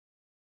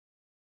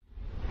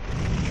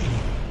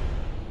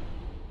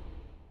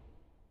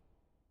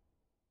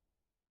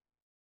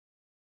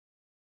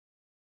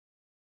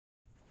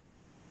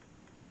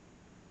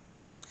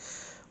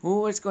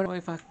Oh, it's going away.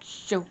 Fuck.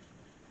 Show.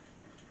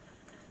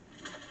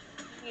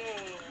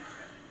 Yay.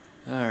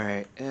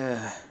 Alright.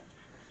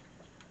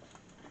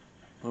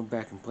 We're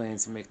back and playing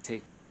some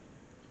take.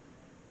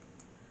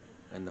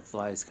 And the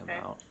flies come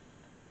out.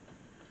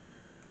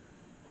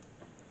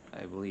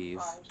 I believe.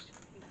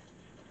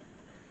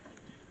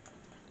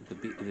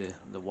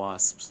 The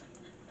wasps.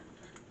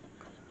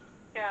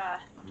 Yeah,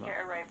 I'm not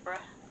you're right, bro.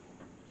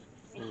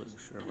 fully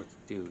sure what to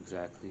do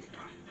exactly.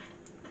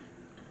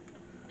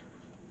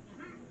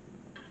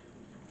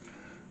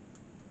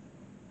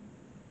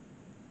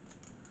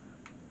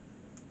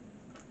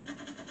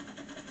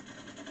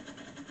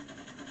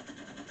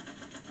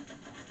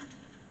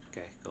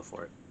 Okay, go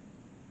for it.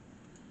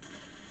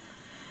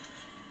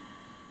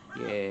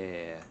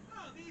 Yeah.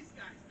 Oh, these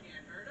guys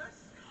can't hurt us.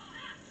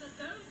 But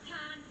those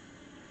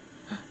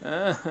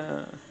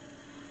can.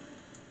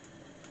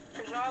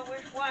 There's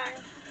always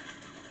one.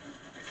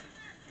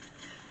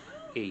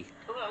 Hey.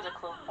 Ooh, that was a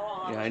close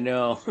call. Yeah, I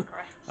know. Jesus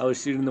Christ. I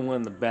was shooting the one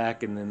in the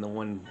back, and then the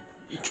one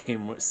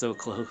came so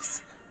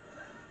close.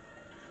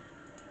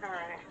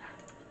 Alright.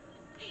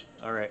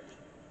 Alright.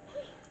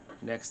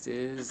 Next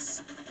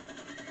is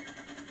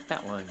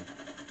that one.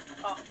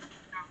 Oh.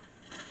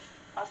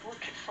 I was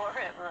looking for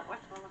it, but what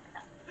am I looking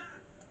at?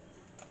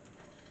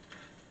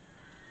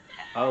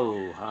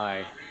 Oh,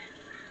 hi. No,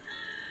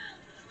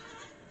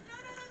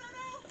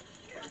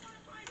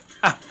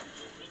 Ah!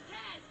 He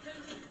cares,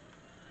 Cody.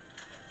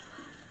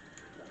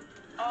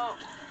 Oh.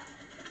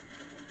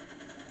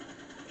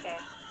 Okay.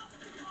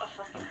 Oh,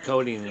 fucking. I'm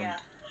coding them. Yeah.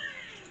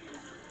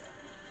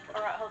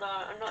 Alright, hold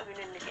on. I'm not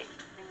even in the game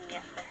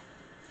yet there.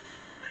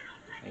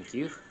 Thank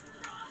you.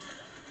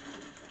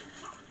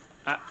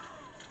 Ah.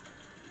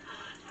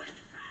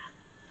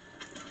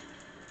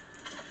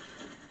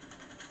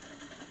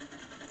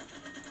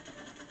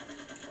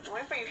 I'm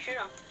waiting for you to shoot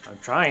him. I'm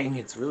trying.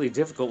 It's really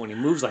difficult when he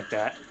moves like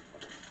that.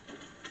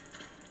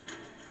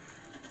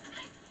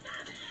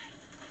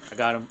 I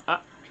got him.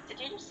 Ah. Did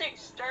you just say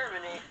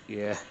exterminate?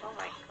 Yeah. Oh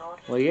my god.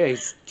 Well, yeah,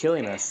 he's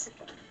killing Okay. us.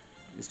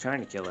 He's trying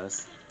to kill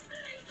us.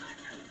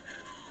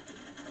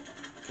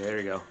 Okay, there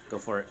you go. Go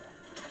for it.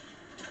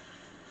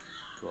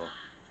 Cool.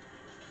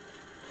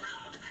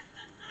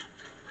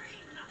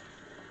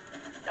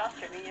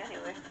 After me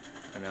anyway.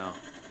 I know.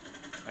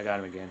 I got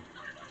him again.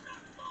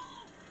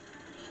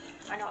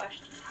 I know.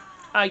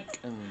 Ike.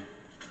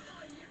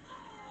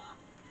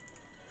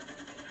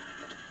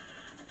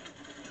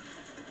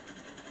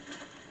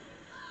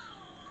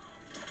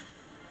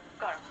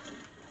 Got him.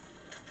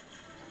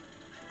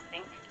 I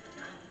think.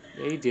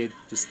 Yeah, he did.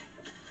 Just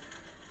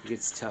it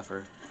gets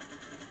tougher.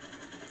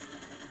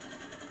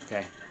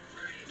 Okay.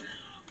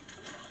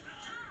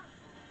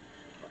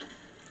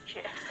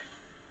 Shit.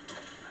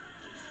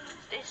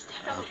 Stay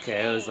still.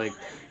 Okay, I was like, Jeez.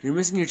 you're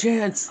missing your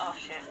chance. Oh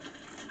shit.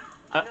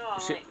 I know. I'm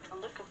Shit. like,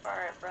 I'm looking for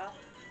it, bro.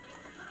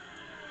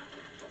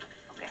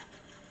 Okay.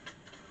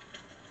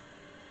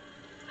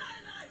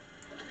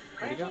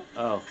 Where'd he Where go? is he?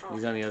 Oh,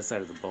 he's on the other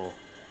side of the bowl.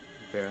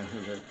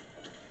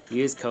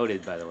 He is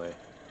coded, by the way.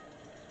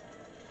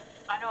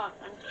 I know. I'm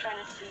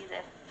trying to see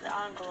the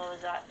angle I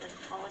was at.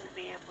 I wouldn't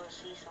be able to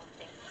see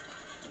something.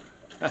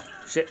 Ah,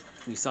 shit.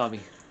 You saw me.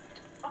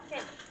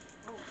 Okay.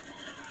 Move.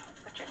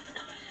 Gotcha.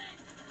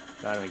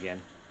 Got him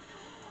again.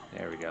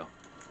 There we go.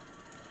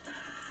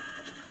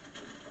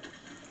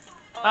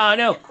 Oh,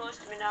 no. he's close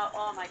to me now.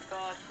 Oh my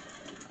god.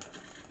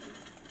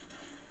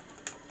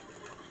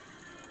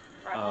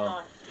 Right, hold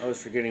on. I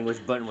was forgetting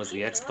which button was the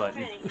He's X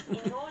button. moving.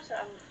 He knows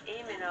that I'm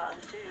aiming at him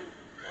too.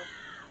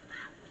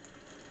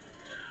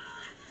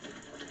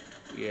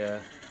 Yeah.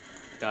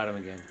 Got him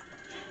again.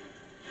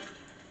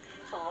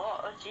 That's a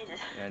lot. Oh Jesus.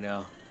 Yeah, I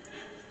know.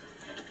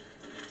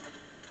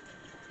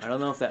 I don't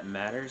know if that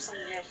matters. Oh,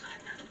 yes.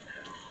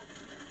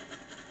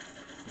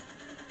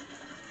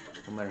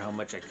 No matter how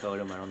much I code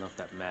him, I don't know if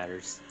that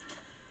matters.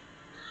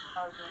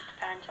 Oh, it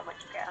depends how much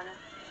you get on him.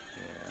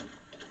 Yeah.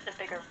 The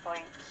bigger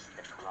points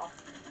that come off.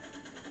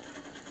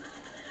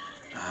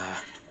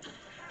 Ah,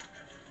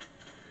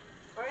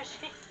 Where is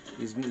he?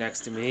 he's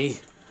next to me.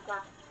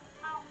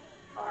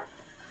 Or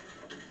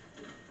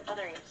oh,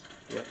 there he is.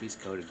 Yep, he's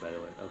coded, by the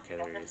way. Okay,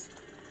 there he is.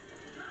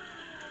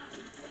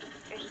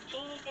 There's a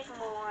teeny bit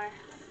more.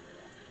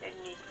 There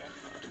needs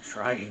this. I'm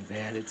trying,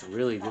 man. It's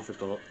really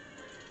difficult.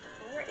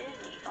 Where is he?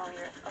 Oh,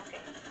 you're okay.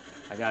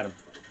 I got him.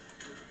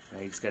 Now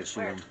you just gotta shoot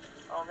Where? him.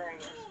 Oh, there he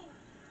is.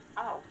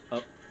 Oh.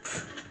 Oh.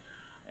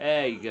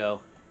 There you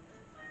go.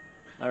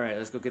 Alright,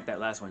 let's go get that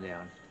last one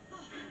down.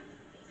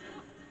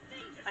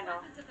 I know.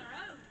 Weapons of their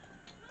own.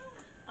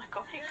 Like,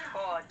 oh my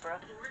god, bro.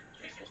 we're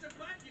kicking some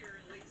butt here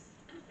at least.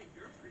 And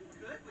you're pretty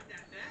good with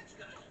that match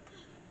gun.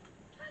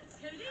 Thanks,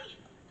 Cody.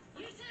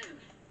 You too.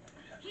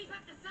 Keep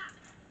up the suck.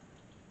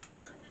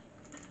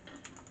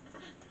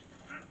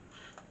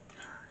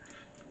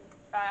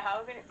 How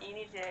are we gonna? You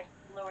need to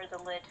lower the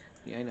lid.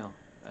 Yeah, I know.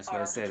 That's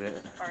what I said.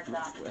 Or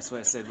that. That's what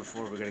I said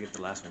before. We're gonna get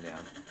the last one down.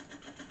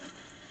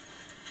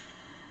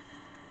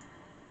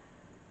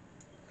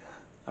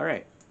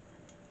 Alright.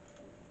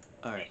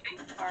 Alright.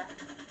 Or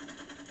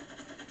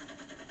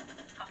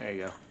There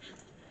you go.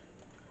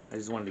 I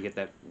just wanted to get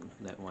that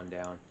one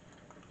down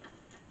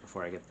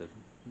before I get the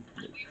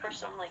For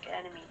some like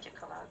enemy to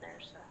come out there,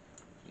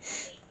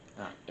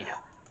 so you know.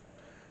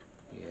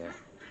 yeah.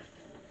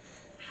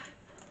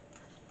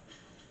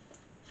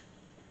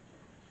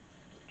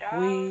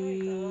 Down we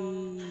go.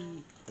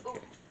 Whee! Okay.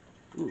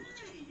 Ooh,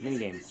 Hey, mini isn't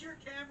game. this your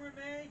camera,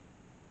 May?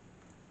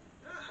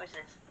 Ah, What's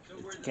this? so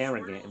It's were a the camera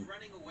squirrels game.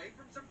 running away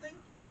from something?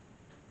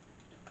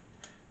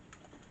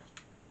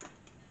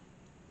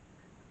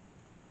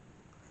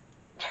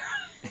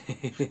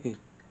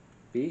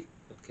 B?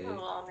 Okay.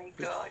 Oh my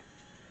god.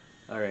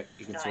 Alright,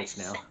 you can switch Nice.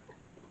 now.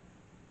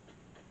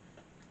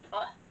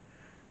 What?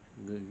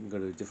 You can go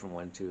to a different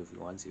one too if you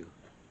want to.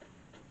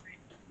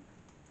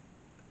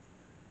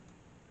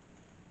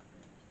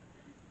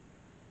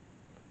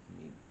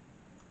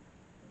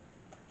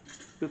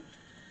 Boop.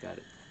 Got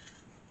it.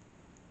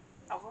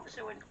 Oh,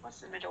 what's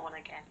the middle one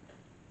again?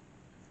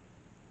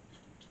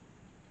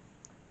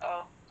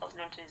 Oh, holding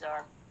onto his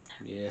arm.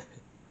 Yeah.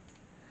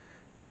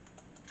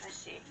 I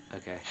see.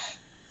 Okay.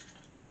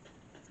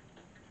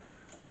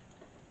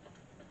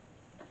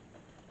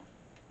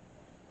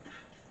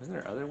 Wasn't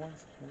there other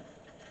ones?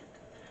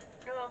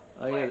 No.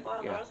 Oh, Wait, yeah,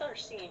 what yeah. other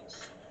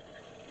scenes?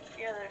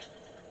 Yeah, there's.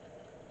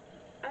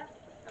 Huh?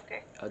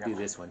 Okay. I'll that do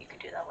this one. You can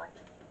do that one.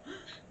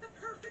 The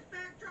perfect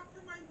backdrop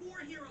for my war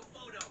hero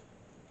photo.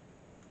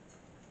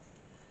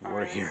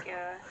 War Hero.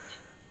 Alright,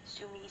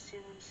 Sumi,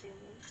 Sumi,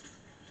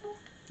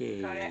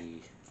 Sumi. Got it.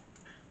 Yay.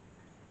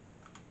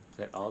 Is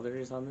that all there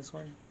is on this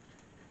one?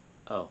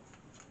 Oh,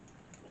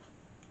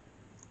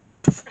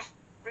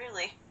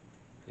 Really?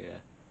 yeah.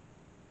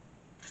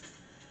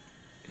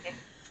 Okay,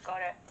 got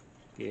it.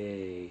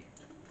 Yay.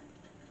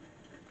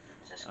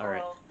 It's a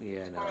Alright. squirrel.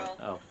 Yeah, no. Squirrel.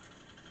 Oh,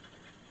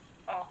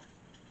 Oh,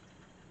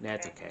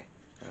 that's okay. okay.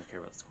 I don't care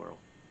about the squirrel.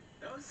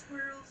 Those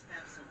squirrels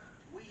have some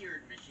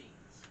weird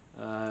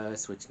machines.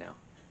 Switch now.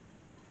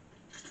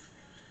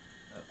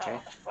 Oh, Okay.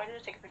 why did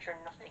it take a picture of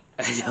nothing?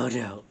 I don't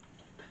know.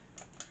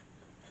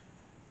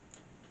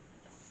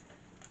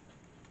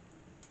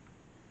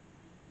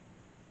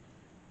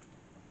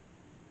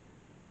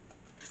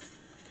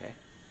 Okay.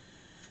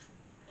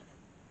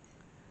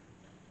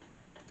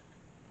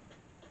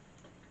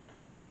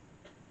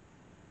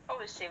 Oh,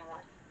 the same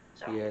one.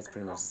 So Yeah, it's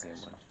pretty much the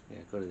progress. same one. Yeah,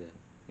 go to the...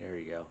 There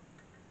you go.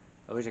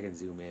 I wish I could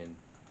zoom in.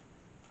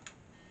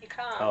 You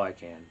can't. Oh, I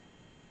can.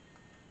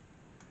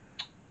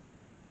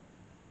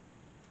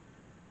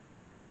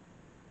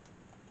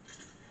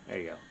 There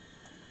you go.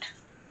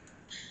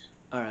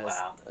 Alright,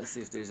 Wow. let's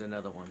see if there's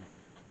another one.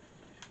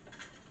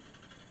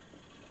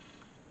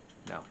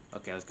 No.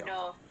 Okay, let's go.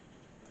 No,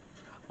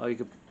 Oh, you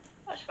could...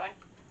 that's fine.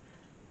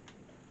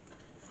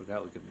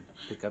 Forgot we could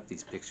pick up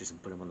these pictures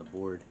and put them on the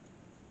board.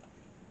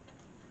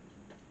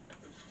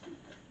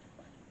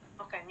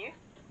 Oh, can you?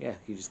 Yeah,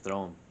 you just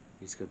throw them.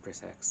 You just go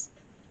press X.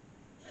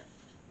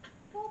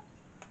 Boop.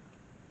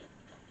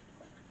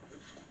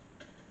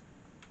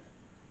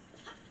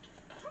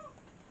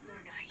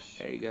 Nice.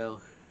 There you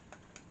go.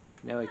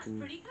 Now I That's can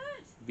pretty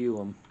good. view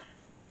them.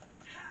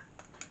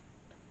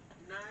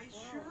 Nice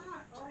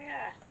shot. Oh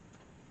yeah.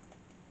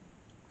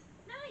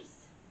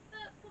 Nice. But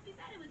would be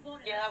better with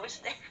water. Yeah, that was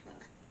there.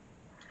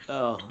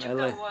 Oh, I Took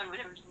like... that one, but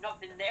it was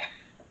nothing there.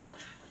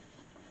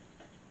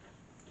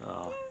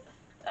 Oh,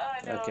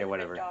 I know. okay, It's a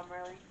whatever. bit dumb,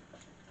 really.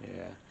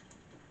 Yeah.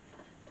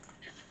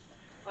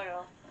 But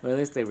Well, at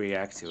least they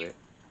react to it.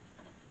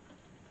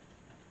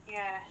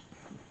 yeah.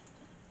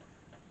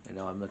 I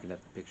know, I'm looking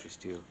at the pictures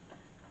too.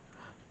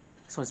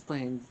 This one's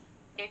playing...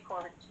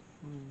 Acorns.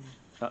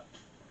 Oh,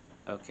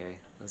 okay.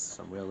 This is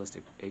some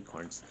realistic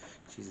acorns.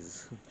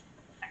 Jesus.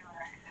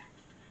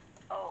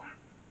 Oh,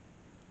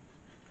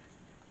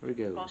 Here we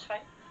go. boss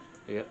fight.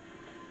 Yep.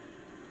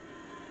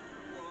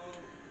 Whoa.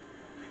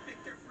 I think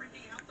they're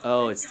freaking out the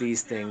Oh, big it's guys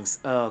these now. things.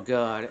 Oh,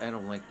 God. I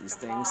don't like these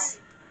Come on. things.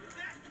 Is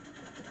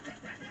that?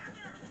 Take that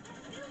hammer.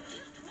 Still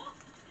just walk,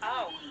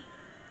 Ow. Cody.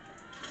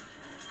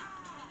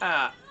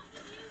 Ah! Get lots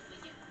of news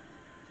with you.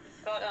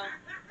 Got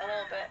a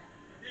little bit.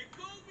 They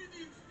call me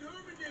the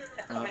exterminator.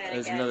 They're Oh, coming in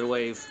there's again. another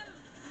wave.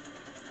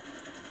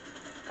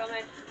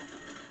 Coming.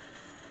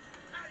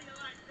 How do you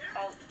like that?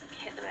 Oh,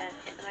 hit them in.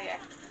 Hit them again.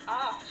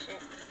 Ah,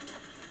 shit.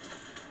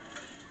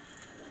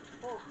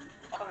 Ooh,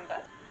 coming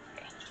back.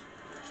 Okay.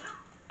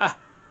 Ah!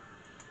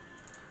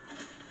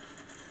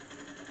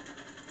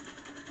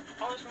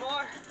 Oh, there's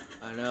more.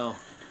 I know.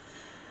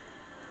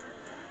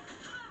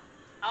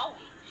 Ow.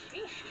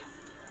 Sheesh.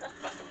 That's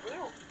fucking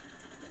brutal.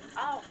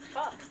 Ow,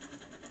 fuck.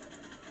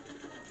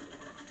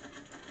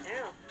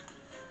 Ew.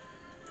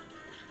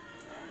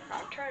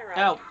 I'm turning around.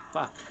 Ow!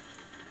 Fuck.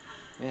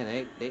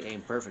 Man, they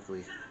aim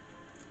perfectly.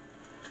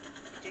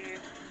 Dude.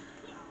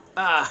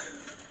 Ah!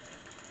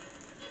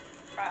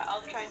 Right,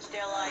 I'll try and stay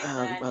alive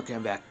then. Okay,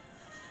 I'm back.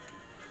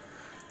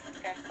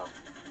 Okay, cool.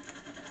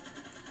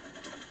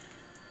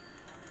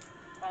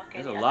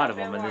 Okay, There's a I lot got of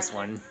bit them in more this there.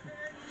 one. Hey,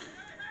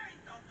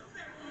 don't do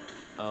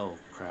that. Oh,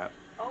 crap.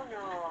 Oh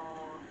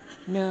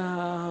no.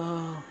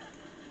 No!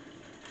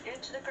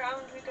 Into the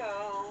ground we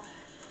go.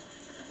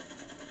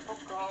 Oh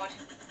god.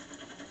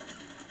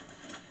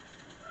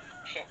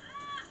 Shit.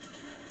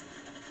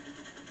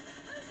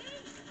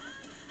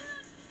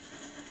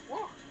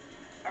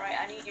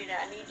 you there.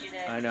 I need you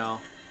there. I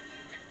know.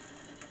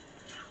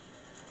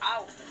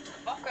 Ow.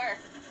 Fucker.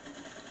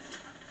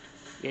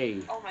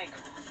 Yay. Oh my god.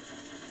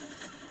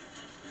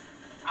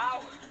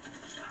 Ow.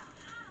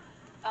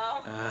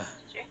 Uh,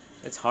 Shit.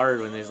 it's hard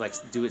when there's like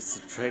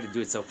try to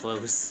do it so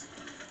close.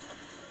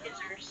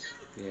 Scissors.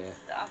 Yeah.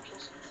 The actual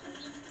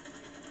scissors.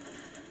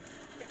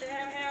 Hit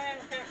him.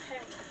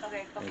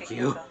 Okay, Thank here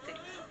you. we go. Good.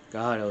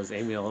 God, I was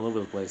aiming all over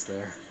the place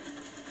there.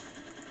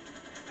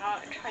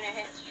 I'm trying to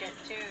hit shit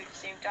too at the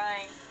same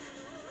time.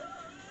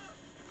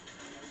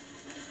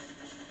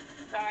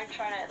 So I'm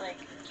trying to like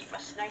keep my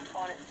snipe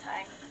on at the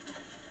time.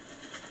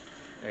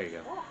 There you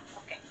go. Ooh,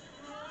 okay.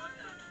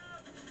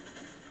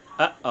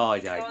 Oh, I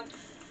died. Going.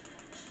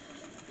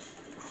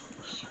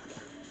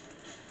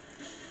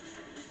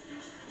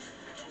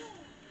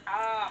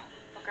 Ah,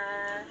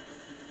 fucker.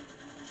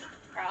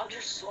 Or I'll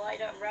just slide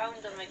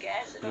around them, I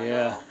guess. I don't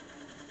Yeah. know.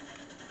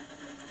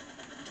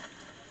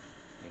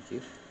 Thank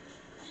you.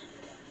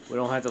 We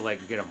don't have to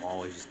like get them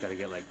all. We just gotta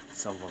get like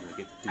some of them to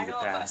get I through the know,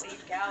 but past. we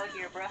get out of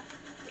here, bruh.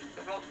 Like,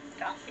 the rope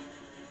die.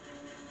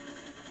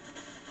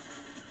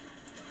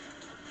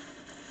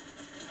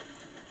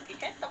 You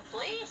hit them,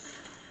 please.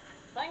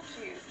 Thank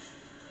you.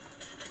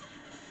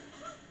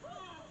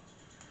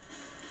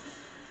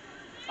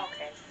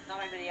 Okay, now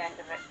maybe the end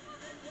of it.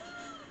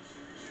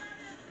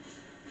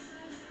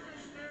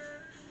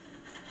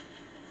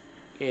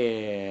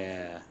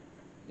 Yeah.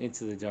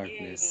 Into the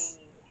darkness.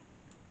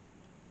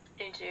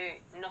 Yay. Into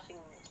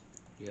nothingness.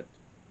 Yep.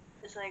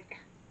 It's like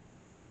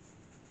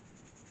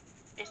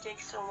it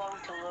takes so long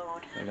to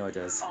load. I know it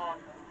does.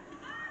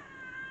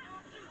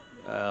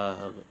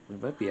 Oh, We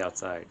might be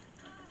outside.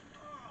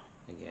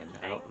 Again,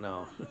 I don't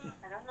know.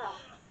 I don't know.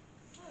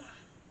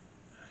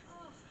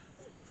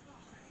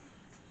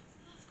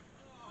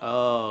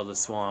 Oh, the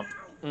swamp.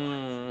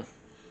 Mm, I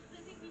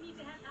think we need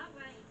to head that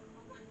way.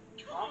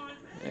 Oh,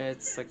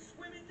 it's like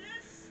Swim in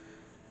this?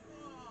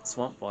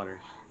 swamp water.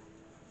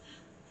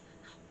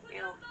 What ew.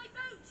 about my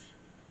boat?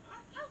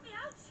 Help me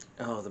out.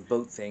 Oh, the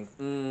boat thing.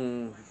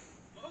 Boat.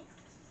 Boat?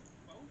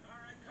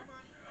 Alright, come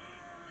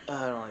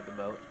on. I don't like the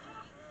boat.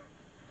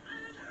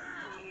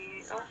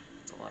 Oh,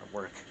 It's a lot of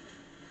work.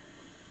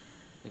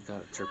 I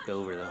got it tripped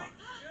over though.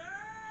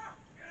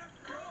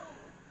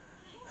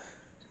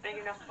 it's a big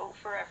enough boat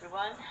for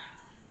everyone.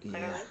 Yeah.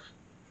 Clearly.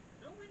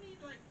 Don't we need,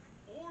 like,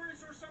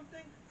 oars or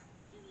something?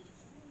 You need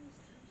oars,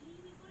 Cody.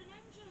 We've got an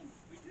engine.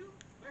 We do?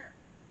 Where?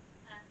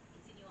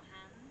 It's in your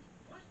hand.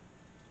 What?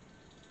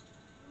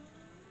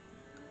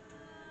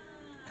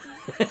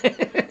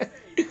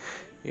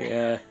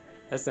 Yeah,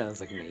 that sounds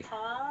like me.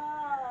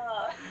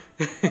 Ah,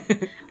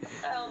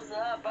 thumbs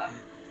up.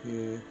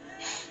 Yeah.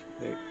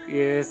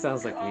 Yeah, it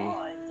sounds like me.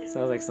 God,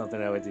 Sounds like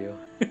something I would do.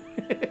 you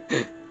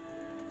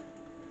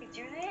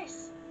do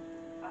this?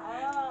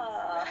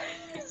 Ah,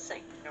 it's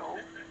like no. All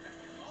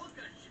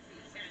guns should be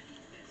as handy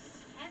as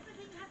this.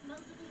 Everything has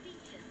multiple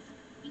features.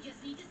 We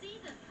just need to see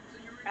them.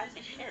 So you're an That's a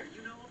engineer. shit.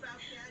 You know about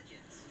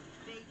gadgets.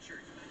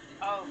 Nature's good thing.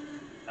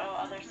 Oh,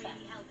 other Not side.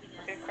 really helping We're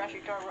us. gonna crash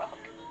into a rock.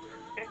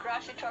 We're gonna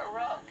crash into a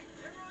rock.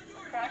 They're on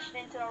yours. Crashing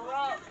into a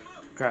rock.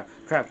 Crap,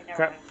 Okay, crap, never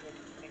crap. mind.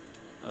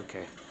 Good.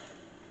 Okay.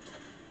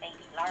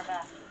 Baby larva.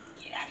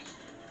 Yes.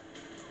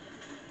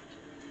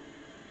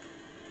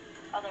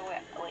 Other way.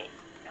 Wait.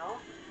 No.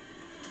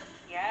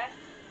 Yeah.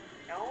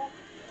 No.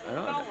 Where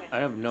are we going? I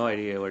have no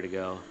idea where to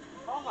go.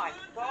 Oh my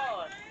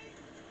god.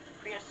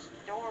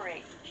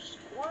 Prehistoric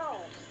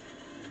squirrels.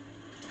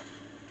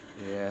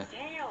 Yeah,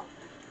 Damn.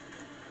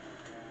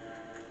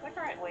 Went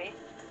the right way.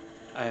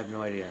 I have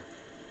no idea.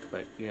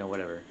 But,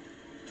 whatever.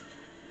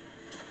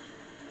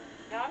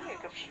 No, I'm getting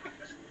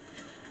confused.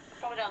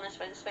 Probably down this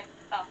way. This way.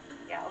 Oh,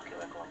 yeah. Okay,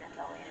 we're going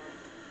that way anyway.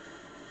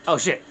 Oh,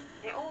 shit.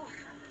 Hey, oh,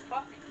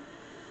 fuck.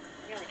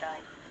 Nearly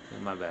died.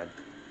 My bad.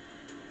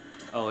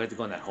 Oh, I had to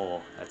go in that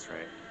hole. That's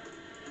right.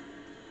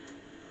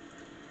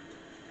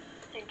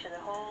 Into the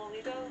hole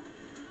we go.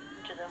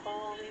 Into the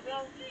hole we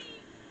go.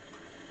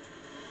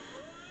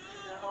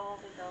 To the hole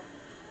we go.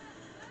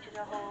 To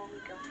the hole we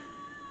go.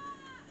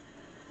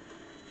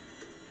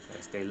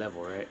 Gotta stay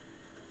level, right?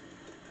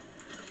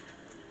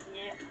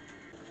 Yeah.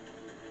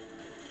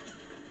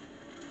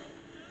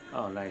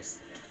 Oh, nice.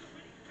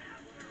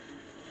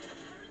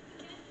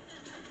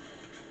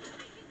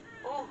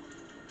 Oh.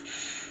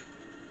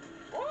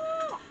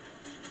 Oh.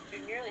 You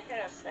nearly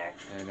hit us there.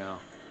 I know.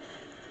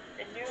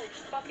 It nearly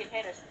fucking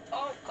hit us.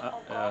 Oh,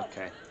 oh god.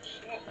 Okay.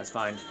 Shit. That's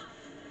fine.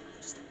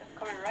 They're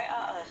coming right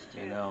at us,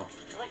 too. I know.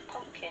 They're like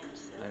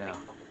pumpkins. They're I know.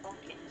 big fucking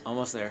pumpkins.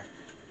 Almost there.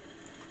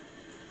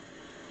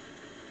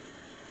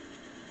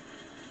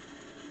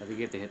 I think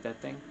you have to hit that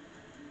thing?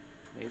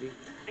 Maybe?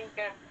 I think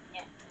they're,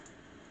 yeah.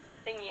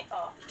 Thingy,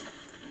 oh.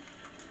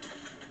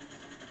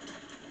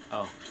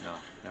 Oh, no.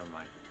 Never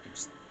mind.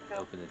 Just Go.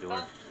 open the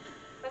door.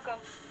 Go.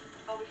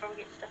 Oh, before we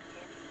get stuck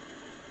again.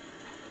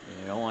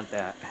 You don't want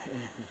that.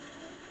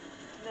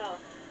 No,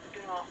 do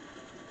not.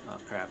 Oh,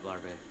 crap,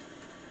 larvae.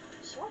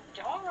 So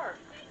dark.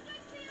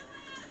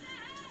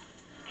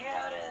 Get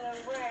out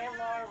of the way,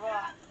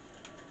 larva.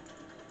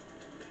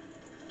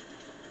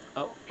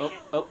 Oh, Oh oh, shit.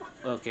 oh.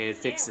 Okay, it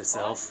fixed Damn,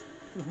 what? itself.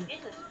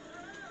 Jesus.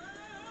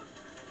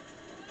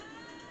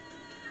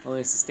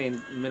 Only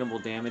sustained minimal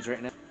damage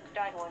right now.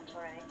 Died once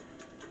already.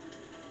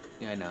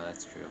 Yeah, I know,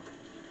 that's true.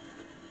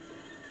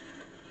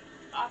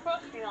 I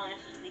thought, to be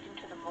honest, it's leading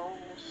to the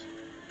moles.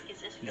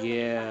 Because this feels like it's back to the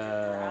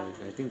Yeah, ground.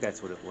 I think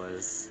that's what it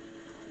was.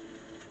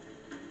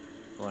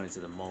 Going into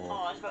the mole.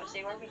 Oh, I was about to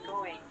say, where are we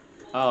going?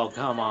 Oh,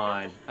 come Oh, look,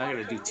 on. the I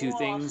gotta do fucking two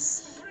things.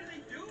 wasps. What are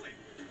they doing?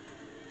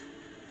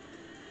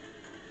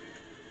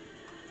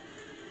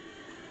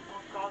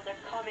 Oh god, they're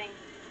coming.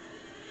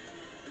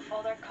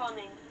 Oh, they're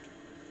coming.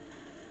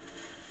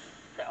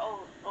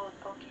 Oh,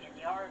 okay,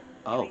 they are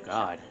Oh, doing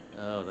God. something.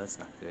 Oh, that's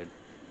not good.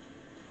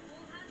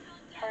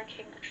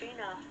 Hurricane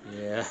Katrina.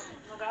 Yeah.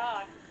 Oh my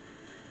god.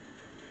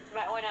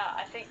 Right, why not?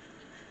 I think.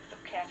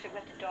 Okay, I think we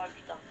have to dodge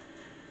them.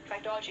 Try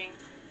dodging.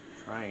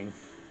 Trying.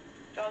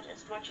 Dodge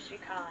as much as we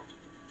can.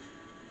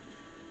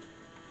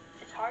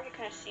 It's hard to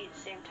kind of see at the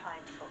same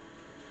time, so.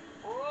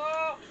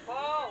 Whoa!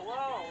 Whoa!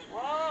 Whoa!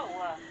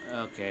 Whoa!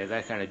 Okay,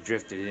 that kind of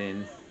drifted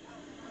in.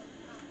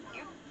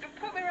 You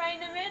put me right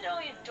in the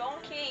middle, you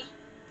donkey!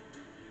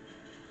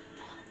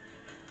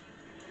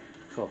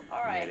 Cool. I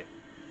made Alright, it.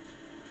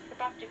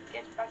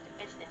 get back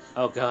to business.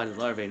 Oh, God,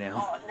 larvae now.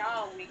 Oh,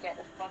 now we get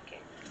the fucking.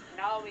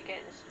 Now we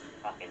get this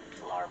fucking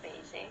larvae,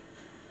 eh?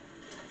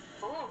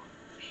 Ooh,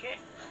 shit.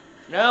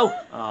 No!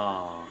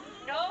 Oh,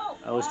 No!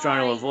 I was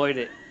trying to Why? avoid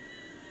it.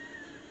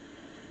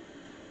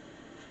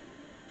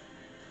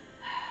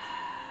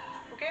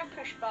 We're getting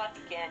pushed back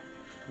again.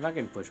 I'm not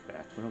getting pushed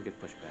back. We don't get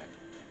pushed back.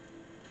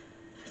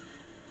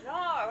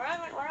 No,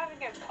 we're having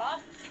getting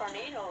past the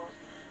tornadoes.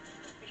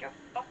 Because you're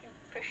fucking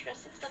pushing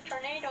us into the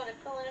tornado, they're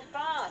pulling us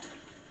back.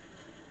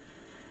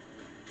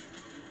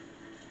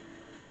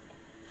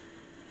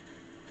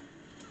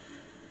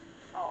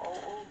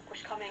 Oh,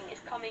 it's coming,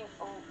 it's coming.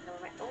 Oh, never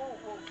mind. Oh.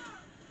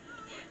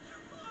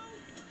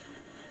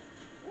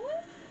 Woo!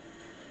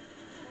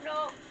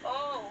 No,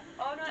 oh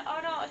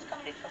no, it's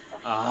coming. Oh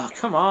Ah, shit.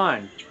 come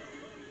on.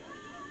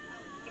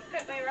 You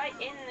put me right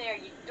in there,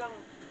 you dumb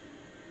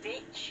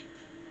bitch.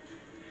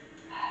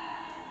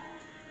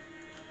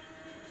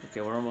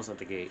 Okay, we're almost at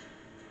the gate.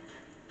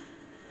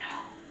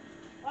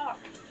 Fuck.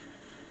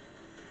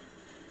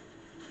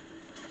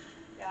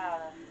 Yeah,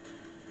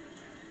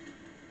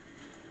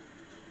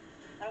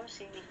 I don't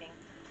see anything.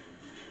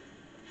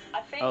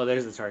 I think. Oh,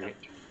 there's the target.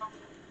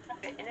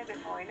 In a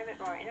bit more. Don't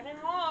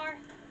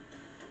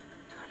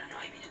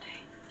annoy me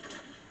today.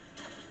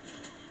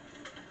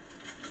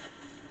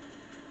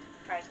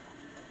 Right.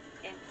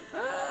 In.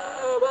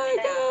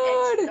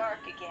 Oh, It's my dark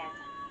again.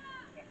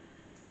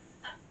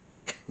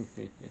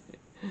 God.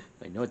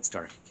 I know it's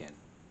dark again.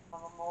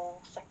 On the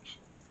mole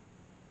section.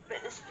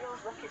 But this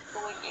feels like it's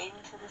going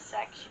into the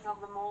section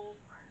of the mole.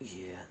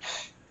 Yeah,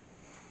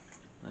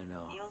 I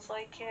know. Feels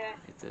like it.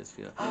 It does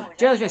feel. Oh, is that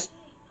Jellyfish!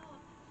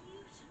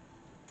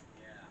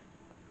 Yeah,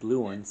 Blue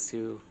ones,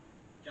 too.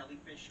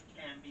 jellyfish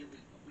can be lethal.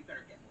 We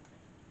better get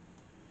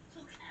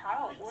moving.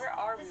 How? Where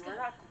are we? We're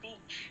not at the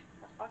beach.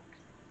 The fuck?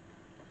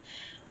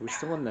 Are we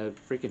still in the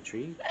freaking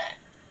tree?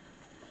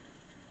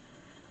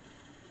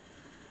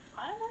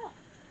 I don't know.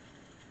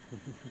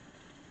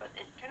 But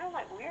it's kind of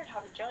like weird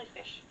having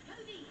jellyfish.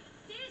 Cody,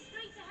 steer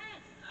straight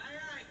ahead. Aye,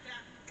 aye,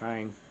 Captain.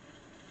 Trying.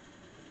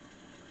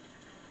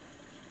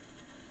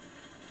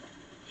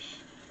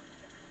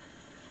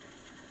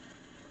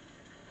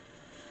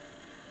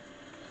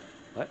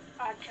 What?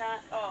 I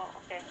can't. Oh,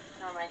 okay.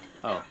 Never mind.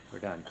 Oh, we're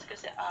done. I was gonna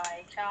say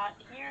I can't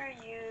hear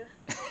you.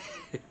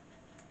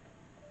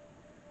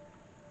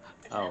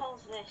 What the Oh, hell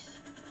is this?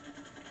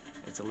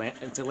 it's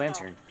a Oh,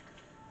 lantern.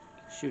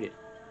 Shoot it.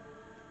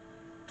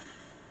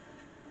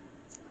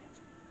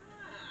 Ah,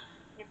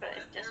 yeah, but it's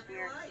let there just be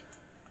weird light.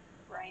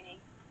 writing.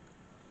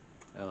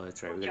 Oh,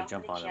 that's right. Oh, We gotta jumping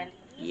jump the on them.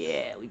 jellies.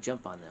 Yeah, we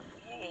jump on them.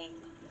 Yay.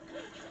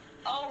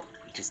 Oh,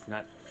 We just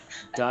not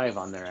I dive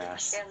on missed their the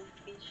ass.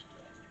 jellyfish.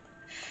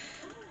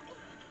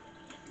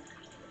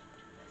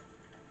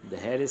 The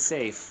head is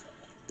safe.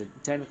 The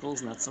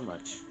tentacles, not so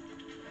much.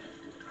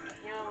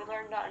 You know, we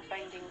learned that in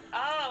Finding.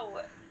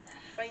 Oh,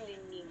 Finding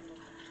Nemo.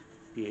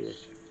 Yeah.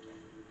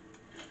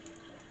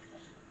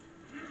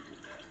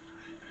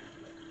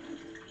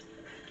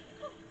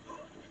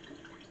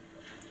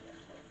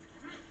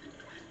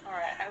 All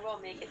right, I will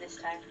make it this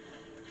time.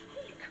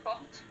 God.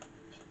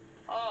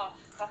 Oh,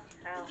 fucking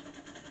hell.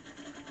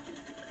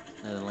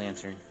 Another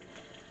lantern.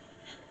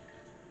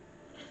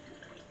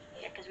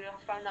 Yeah, because we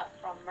found that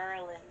from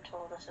Merlin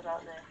told us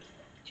about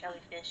the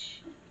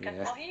jellyfish.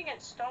 Yeah. Well, he didn't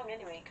get stung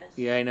anyway, because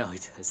Yeah, I know he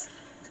does.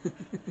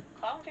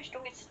 clownfish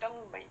don't get stung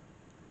by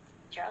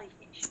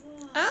jellyfish.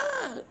 Whoa,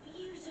 Ah!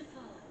 beautiful.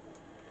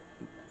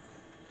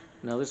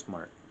 No, they're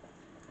smart.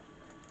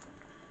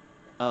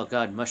 Oh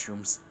god,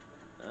 mushrooms.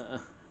 The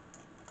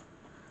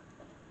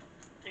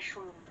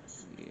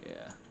shrooms.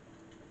 Yeah.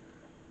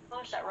 Oh,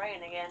 it's that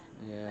writing again.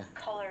 Yeah.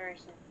 Colors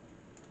and.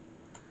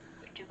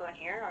 What do you go in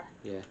here or?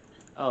 Yeah.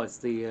 Oh, it's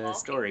the Oh, okay,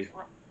 story. Ice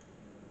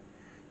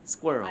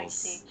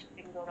Squirrels. Age.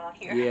 We can go down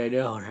here. Yeah, I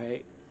know,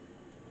 right?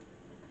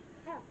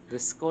 The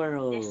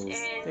This squirrels.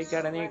 They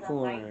got is an where the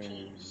acorn.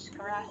 mighty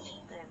Scrat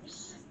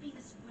lives. Must be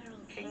the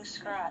squirrels King this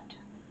Scrat.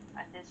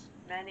 And there's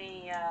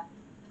many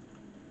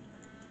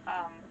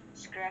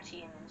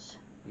Scratians,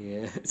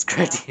 Yeah,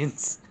 you know.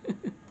 Scratchings.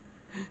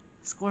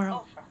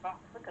 Squirrel. Oh for fuck,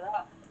 look at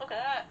that. Look at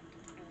that.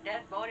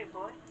 Dead body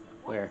boy.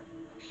 Woo. Where?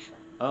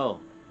 Oh,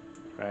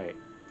 right.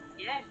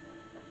 Yeah.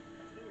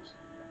 Jesus.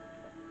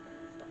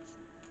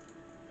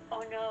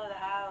 Oh no, the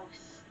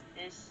house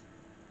is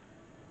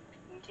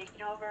being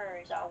taken over.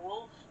 Is that a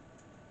wolf?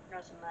 No,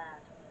 it's a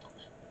man.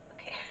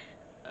 Okay.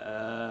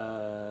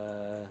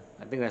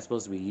 I think that's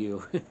supposed to be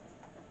you.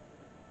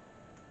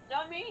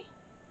 Not me.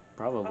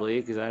 Oh, Probably,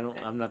 because I don't.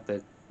 okay. I'm not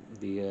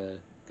the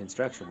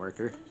construction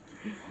worker.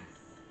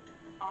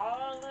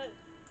 Oh look.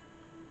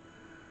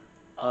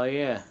 Oh Oh,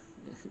 yeah.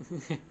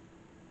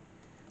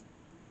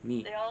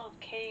 Neat. they all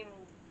came.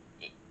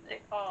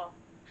 Oh,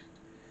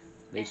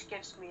 They. this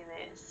gives me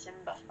the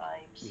Simba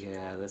vibes. You know,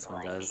 Yeah, this the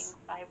one Lion King does.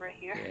 vibe right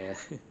here. Yeah.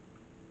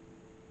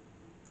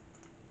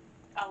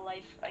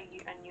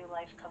 A new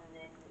life comes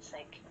in. It's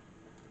like,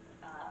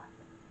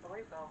 where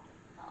do we go?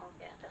 Oh, I'm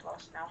getting a bit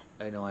lost now.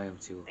 I know I am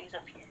too. Things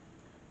up here.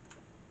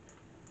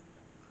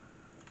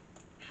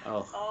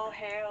 Oh, Oh,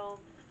 hail,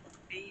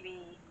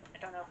 baby. I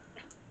don't know.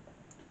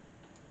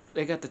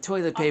 they got the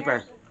toilet Oh,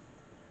 paper. here's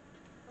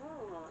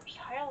ooh,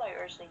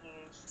 highlighters they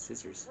use.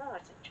 Scissors. Oh,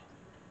 that's interesting.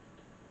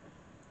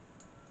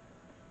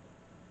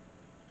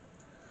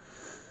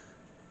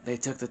 They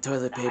took the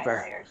toilet The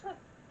paper. highlighters. Look.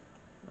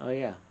 Oh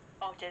yeah.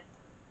 Oh, did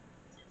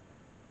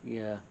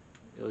Yeah.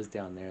 It was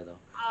down there though.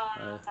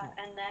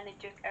 and then they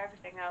took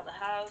everything out of the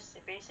house.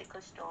 They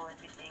basically stole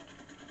everything.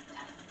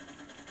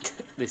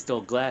 They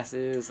stole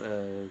glasses,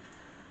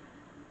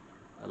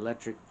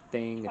 electric It's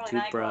thing, a probably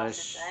night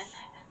glasses toothbrush. then.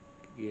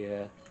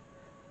 Yeah.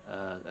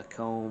 A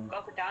comb.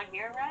 Go down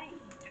here, right?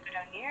 To go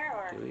down here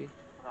or Do we?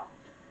 oh,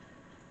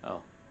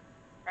 Oh,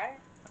 right?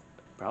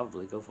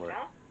 probably. Go for it.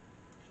 No?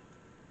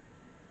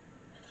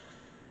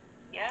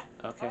 Yeah.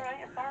 All Okay.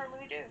 right. Apparently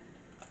we do.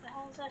 What the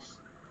hell is this?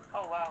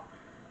 Oh wow.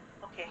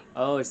 Okay.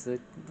 Oh, it's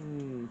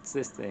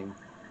this thing.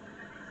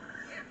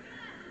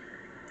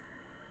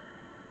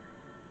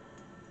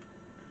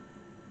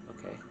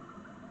 Okay.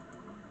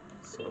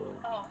 So,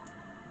 Oh.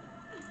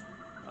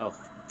 oh,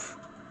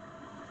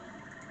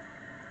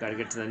 gotta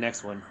get to the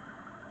next one.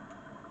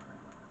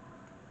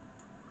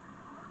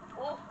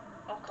 Oh.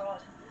 Oh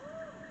god.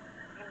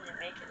 I didn't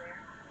make it there.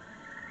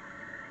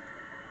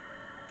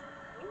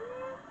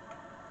 Ooh.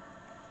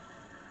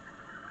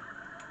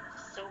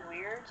 This is so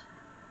weird.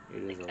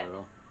 It is Like, a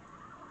little.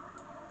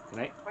 Can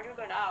I where do we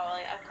go now?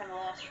 Like, I'm kind of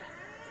lost.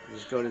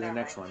 just go to the Never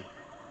next mind. one?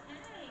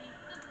 Hey.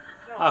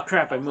 No. Oh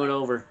crap! I I was moved like,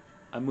 over.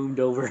 I moved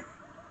over.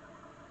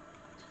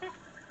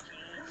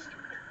 jeez.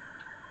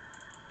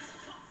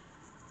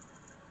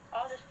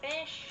 Oh, the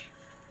fish.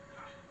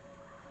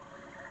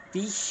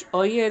 Fish.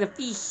 Oh yeah, the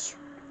fish.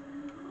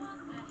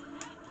 What the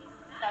heck is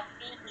That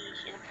that?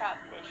 fish is a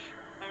catfish.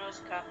 I know it's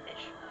a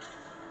catfish.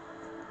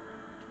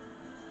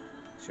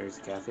 Sure, it's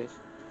a catfish.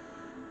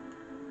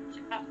 It's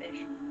a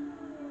catfish.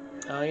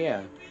 Oh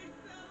yeah. Big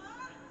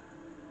fella?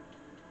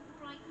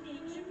 All right,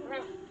 Midge.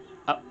 Mm.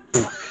 Oh.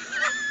 Fuck.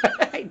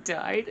 I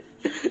died.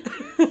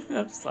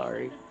 I'm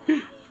sorry.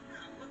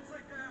 Looks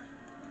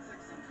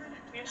like some kind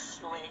of You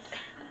slid.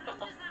 catfish. What How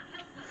the does that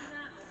help us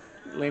now?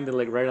 Landed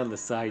like right on the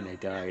side and I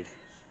died.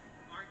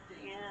 Catfish aren't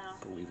yeah. dangerous.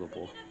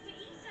 Believable. Big enough to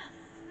eat us?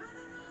 No,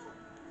 no, no.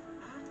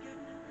 I'm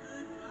getting a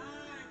good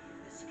vibe from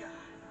this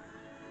guy.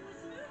 Oh,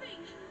 it's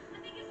moving. I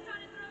think it's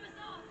trying to throw us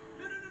off.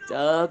 No, no, no, It's no.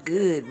 all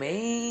This good, way.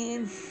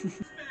 man.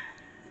 Smack.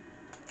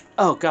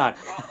 Oh God.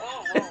 Oh,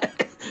 oh, whoa.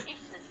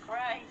 Jesus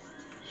Christ.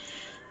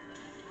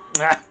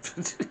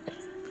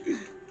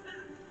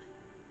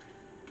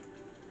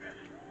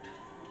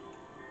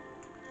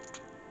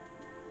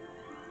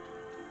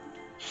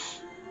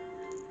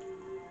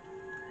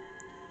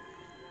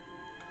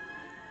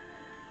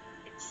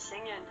 It's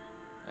singing.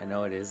 I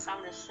know it It's is.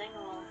 having to sing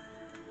along.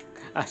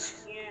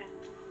 Yeah.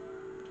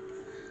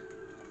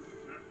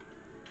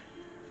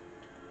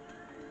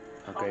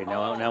 Oh, Okay,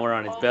 oh, now we're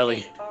on his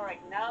belly. okay. All right.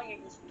 Now you're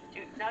just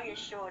now you're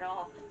showing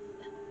off.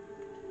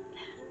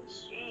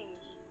 Jeez.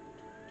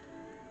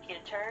 Get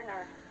a turn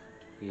or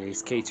Yeah,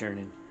 he's K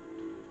turning.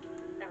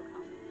 there we go.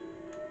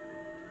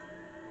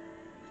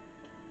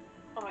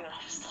 Oh my god,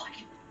 I'm stuck.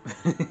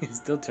 He's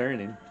still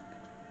turning.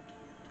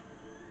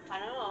 I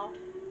know.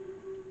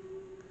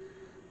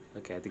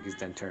 Okay, I think he's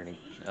done turning.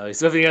 Fancy. Oh, he's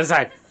flipping the other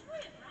side. To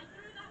swim right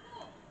through that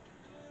wall.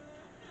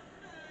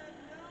 No.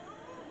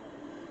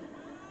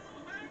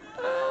 Hang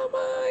Oh on.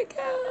 my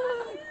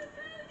God.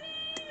 You do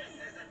This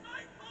this! isn't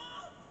my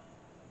fault.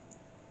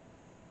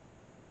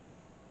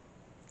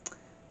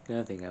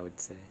 Another thing I would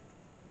say.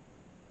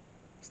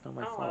 It's not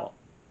my Oh fault. well.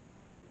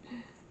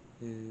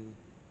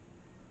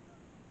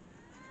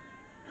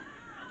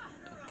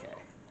 Okay.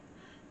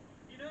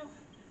 You know,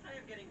 I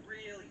am getting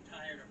really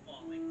tired of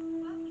falling.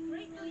 Well, be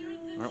grateful you're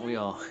in good Aren't we shape.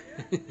 all?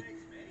 Yeah,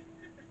 thanks, mate.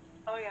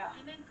 Oh yeah.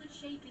 I meant good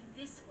shape in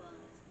this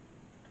world.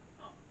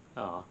 Oh,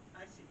 Oh,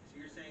 I see. So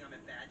you're saying I'm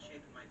in bad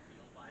shape in my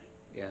real body?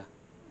 yeah.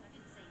 I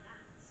didn't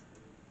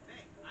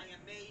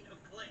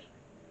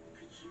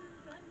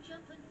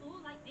something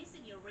fall like this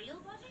in your real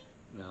body?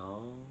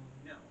 No.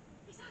 No.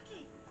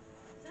 Exactly.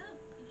 So,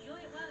 enjoy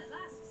it while it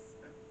lasts.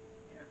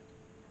 Yeah.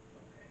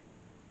 Okay.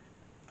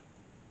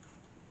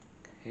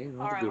 Hey, don't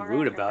have to Alright, be we're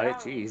rude about it.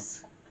 underground.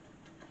 Jeez.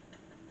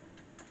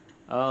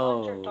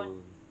 Plans are Oh.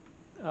 done.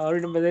 Oh,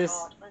 remember this?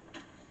 God,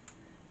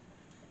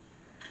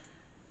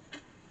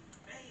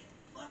 Hey,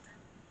 look.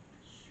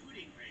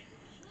 Shooting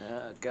range.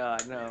 Oh,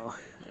 God, no.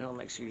 I don't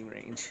like shooting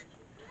range.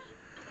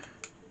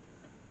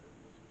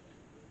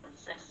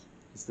 what's this?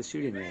 It's the Hey,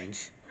 shooting May,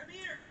 range. come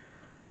here.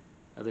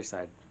 Other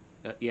side.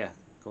 Yeah,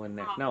 go in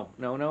there. Oh, No,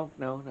 no, no,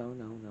 no, no,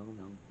 no, no,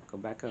 no. Go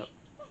back up.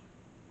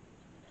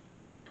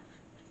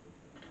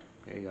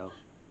 There you go.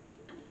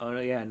 Oh, no,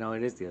 yeah, no,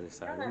 it is the other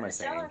side. What am I it's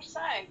the saying? other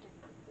side.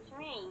 What do you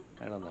mean?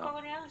 I don't I'm know.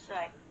 going to the other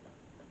side.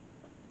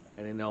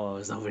 I didn't know I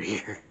was over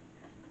here.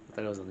 I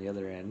thought I was on the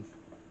other end.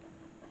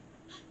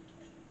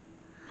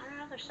 On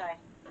the other side.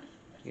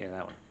 Yeah,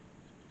 that one.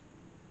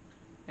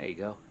 There you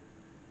go.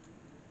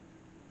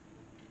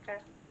 Okay.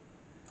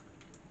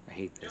 I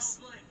hate Don't this.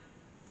 blink,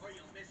 or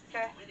you'll miss me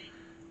Okay. winning.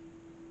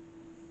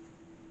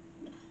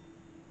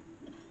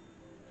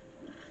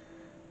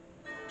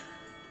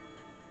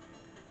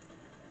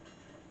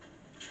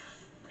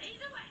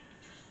 Either way.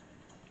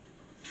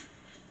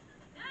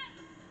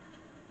 Nice.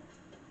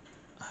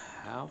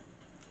 How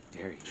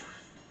dare you?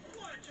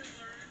 Watch and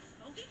learn.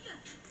 Smoking gun.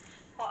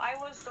 Well, I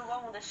was the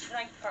one with the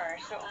sniper,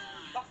 so it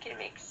fucking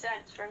makes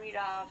sense for me to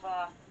have,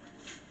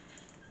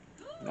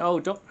 No,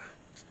 don't.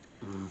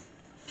 Mm.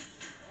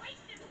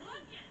 Wasting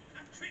plunger.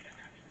 I'm trigger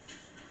happy.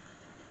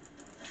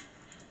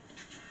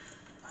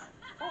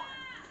 oh,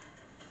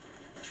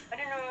 I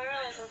didn't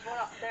realize there was one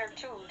up there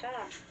too,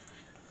 damn.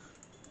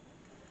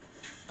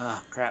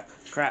 Ah, crap,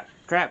 crap,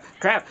 crap,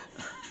 crap!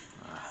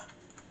 Ah,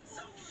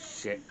 So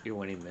shit, you're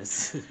winning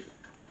this.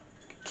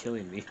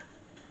 Killing me.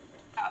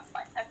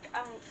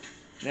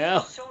 There's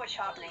No! so much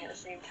happening at the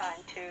same time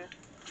too.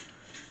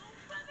 Oh,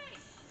 rubbish.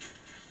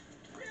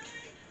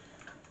 really?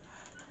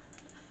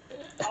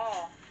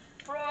 Oh,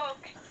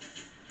 broke.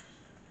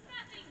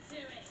 Nothing to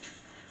it.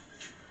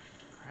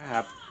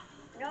 Crap.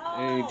 You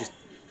No, just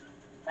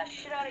that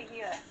shit out of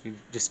here. you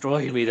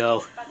destroyed me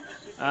though. Back to the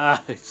super.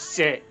 Ah,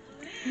 shit.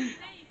 Please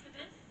pay for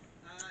this.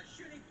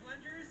 Shooting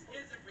plungers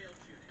isn't real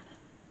shooting.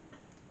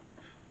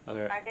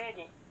 Okay. I did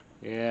it.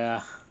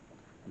 Yeah.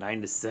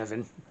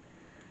 9-7.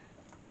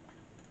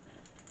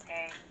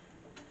 Hey,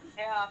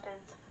 it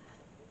happens.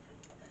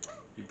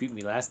 You beat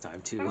me last time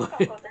We too. were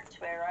gonna go this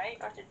way, right?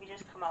 Or did we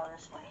just come out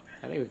this way?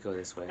 I think we go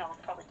this way. No, we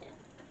probably didn't.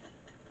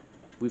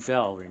 We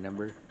fell,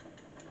 remember?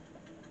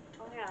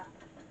 Oh yeah.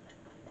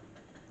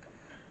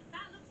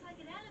 That looks like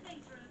an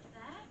elevator over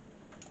there.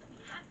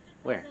 We have to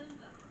cross Where?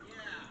 over.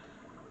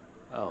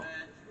 Yeah, Oh,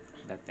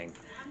 but that thing.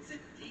 that's a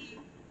deep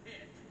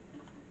pit.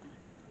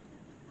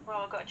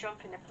 Well, I got to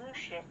jump in the blue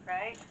shit,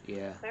 right?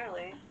 Yeah.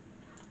 Clearly.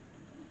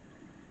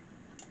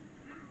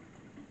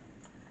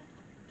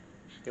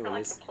 There Not it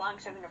like the is.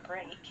 planks are gonna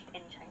break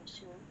anytime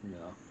soon.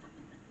 No.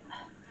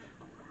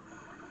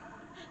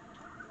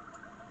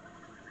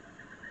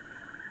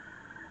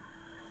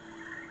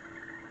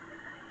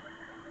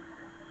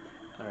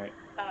 Alright.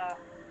 Uh,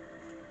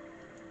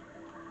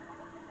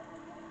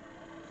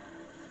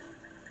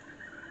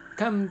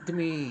 Come to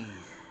me.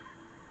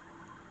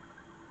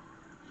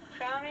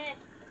 coming. Here.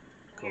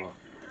 Cool.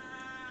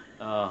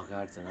 Uh, Oh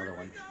god, it's where another are we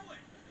one. going?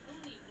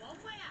 Only one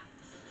way out.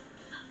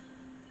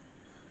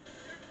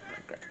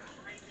 Get back Okay. with your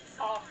crazy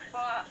Oh sauce.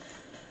 fuck.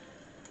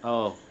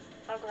 Oh,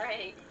 Oh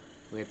great.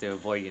 we have to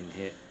avoid getting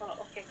hit. Oh,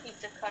 okay,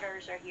 pizza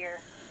cutters are here.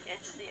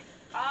 It's the.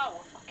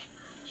 Ow! Okay.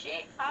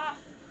 Shit! Ah!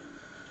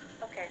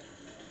 Okay.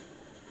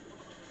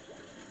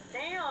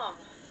 Damn!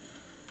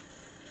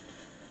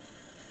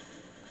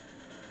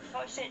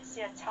 Oh shit, it's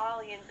the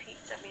Italian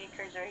pizza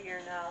makers are here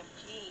now.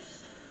 Jeez.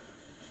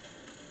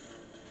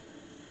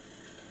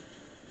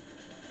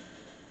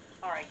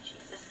 Alright,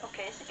 Jesus.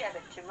 Okay, this is getting a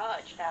bit too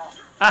much now.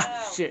 Ah,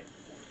 Oh! shit.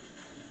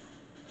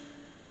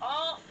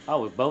 Oh!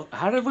 Oh, we both.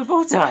 How did we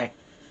both die?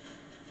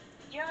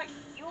 Yeah,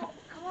 you.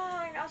 Come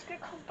on! I was gonna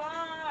come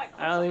back!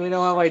 I What's don't up, even being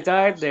know how I such an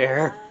died asshole,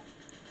 there. man?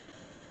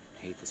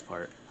 I hate this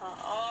part.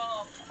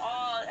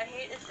 I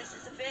hate this. This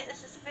is a bit.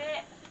 This is a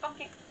bit.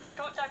 Fucking.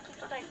 Don't die, please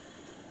don't die.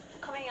 I'm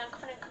coming in, I'm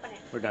coming in, coming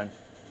in. We're done.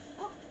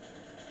 Oh,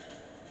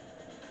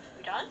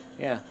 we done?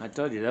 Yeah, I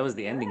told you that was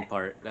the Sure. ending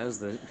part. That was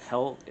the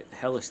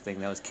hellish thing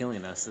that was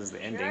killing us. Is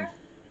the ending Sure.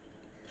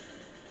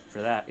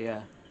 for that?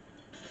 Yeah.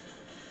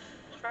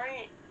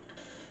 Right.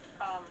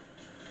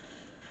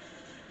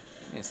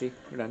 Yeah. See,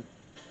 we're done.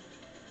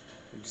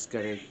 We just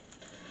gotta.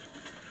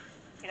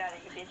 Get out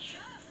of here, bitch.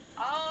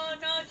 Oh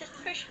no, just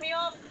push me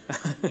up,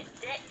 you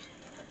dick.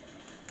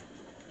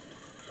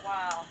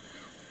 Wow.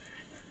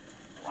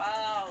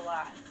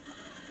 Wow.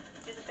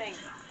 Do the thing.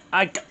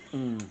 I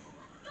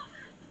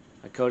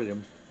coated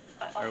him.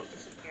 Oh, Or, he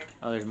disappeared.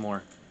 oh, there's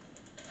more.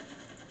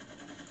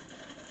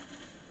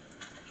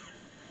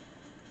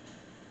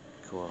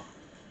 Cool.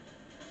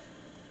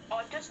 Oh,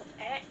 it doesn't.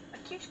 It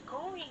keeps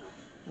going.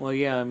 Well,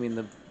 yeah. I mean,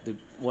 the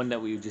one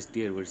that we just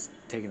did was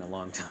taking a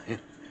long time.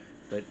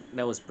 But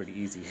that was pretty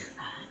easy.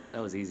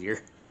 That was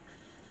easier.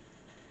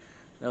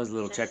 That was a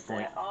little Is this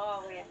checkpoint.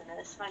 oh, wait a minute.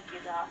 This might be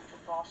the actual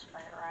boss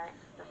fight, right?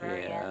 The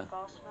very Yeah. end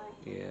boss fight?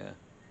 Yeah.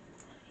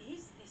 What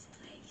is this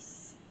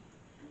place?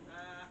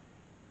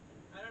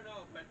 I don't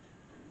know, but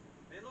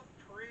they look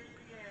pretty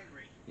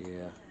angry. Yeah.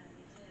 Yeah,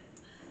 they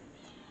do.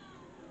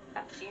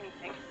 Can't see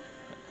anything.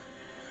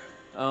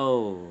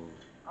 Oh.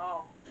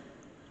 Oh.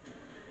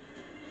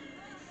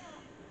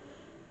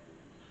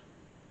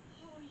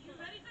 Oh, are you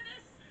ready for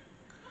this?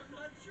 I'm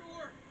not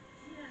sure.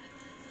 Yeah,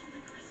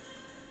 stupid question.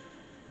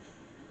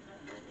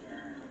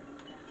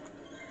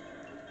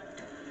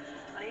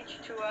 I need you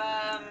to,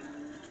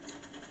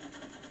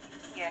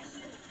 yes.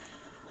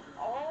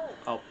 Oh!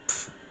 Oh.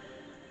 Pff.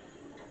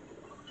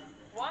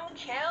 One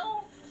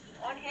kill?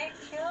 One hit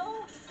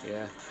kill?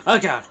 Yeah. Oh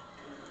god.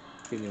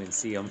 Didn't even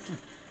see him.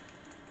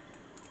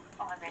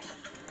 Oh, I missed.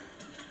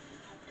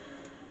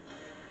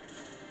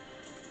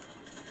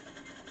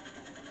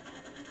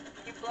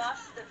 You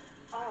blasted.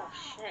 Oh,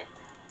 shit.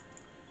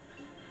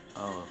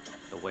 Oh,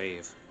 the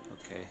wave.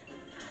 Okay.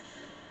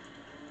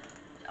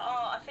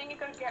 Oh, I think you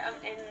gotta get him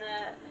in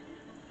the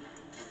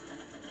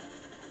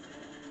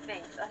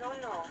things. I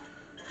don't know.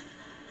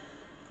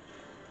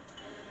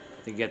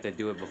 I think you have to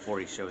do it before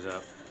he shows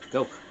up.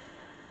 Go.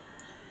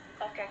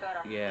 Okay,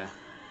 got him. Yeah.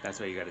 That's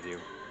what you gotta do.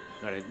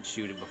 Gotta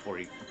shoot it before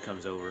he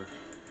comes over.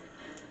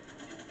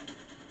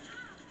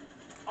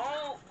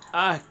 Oh!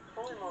 Ah.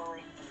 Holy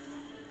moly.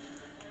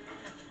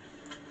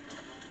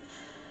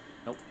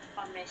 Nope.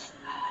 I missed.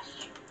 Ah,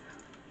 shoot.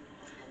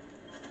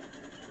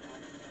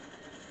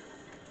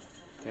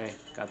 Okay.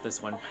 Got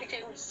this one. Oh, I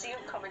didn't see him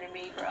coming at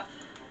me, bro.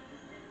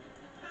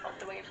 Oh,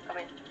 the wave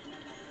coming.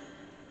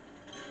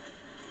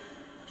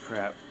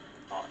 Crap.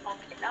 Oh,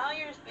 okay. Now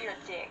you're just being a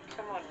dick.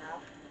 Come on now.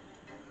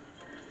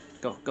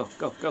 Go. Go.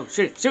 Go. Go.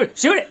 Shoot it. Shoot it.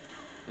 Shoot it.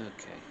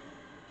 Okay.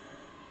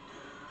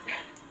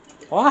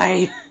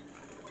 Why?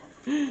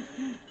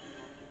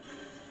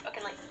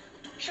 Okay, like,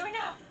 shoot it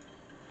now!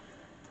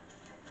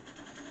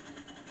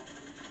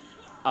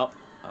 Oh.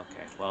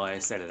 Okay. Well, I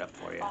set it up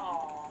for you.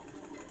 Oh.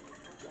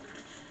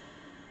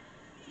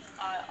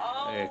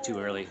 Oh, Too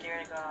early.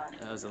 dear God.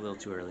 That was a little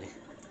too early.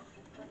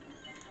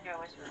 Yeah, it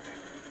was weird.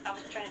 I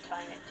was trying to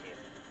time it too.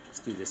 Let's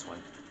do this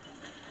one.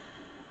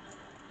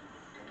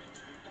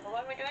 Well,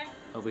 what am I doing?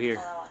 Over here.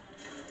 Oh,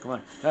 that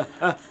one. Come on.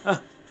 Ah, ah,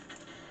 ah.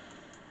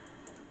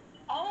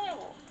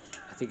 Oh!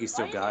 I think you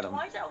still got him.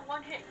 Why is that a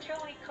one hit kill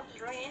when he comes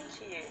right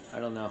into you? I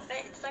don't know.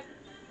 It's like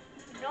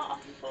not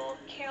a full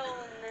kill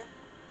and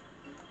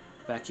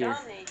the Back here.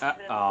 damage Ah. with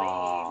waves and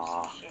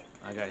Aw. shit.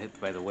 I got hit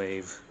by the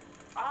wave.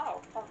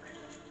 Oh, fuck.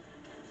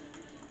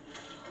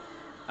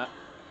 Ah.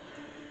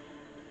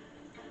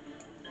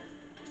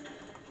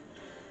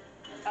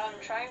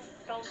 Try and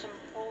fill some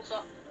holes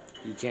up.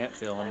 You can't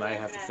fill him. I Otherwise,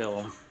 have to gonna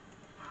fill him.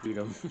 Shoot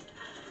him.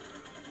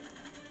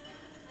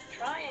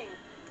 trying.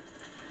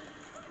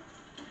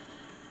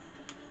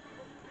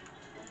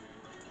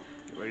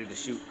 Get ready to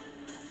shoot.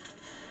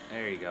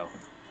 There you go.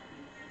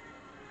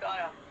 Got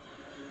him.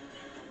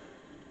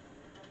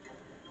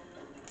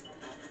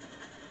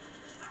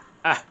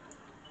 Ah.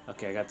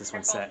 Okay, I got this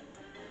one set.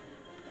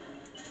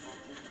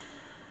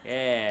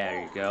 Yeah,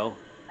 there you go.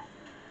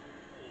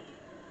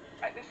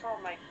 Right before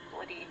my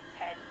bloody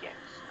head gets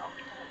knocked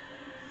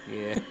out.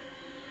 Yeah. Wait.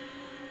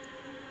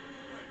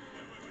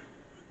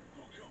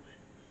 Don't kill me.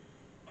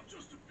 I'm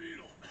just a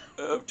beetle.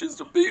 I'm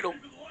just a beetle. I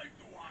don't even like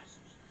the wasps.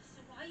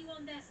 So why are you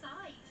on their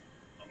side?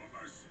 I'm a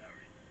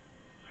mercenary.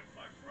 I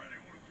fight for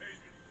anyone who pays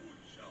me food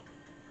and shelter.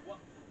 What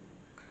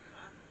food?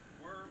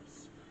 Huh?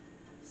 Worms?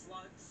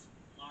 Slugs?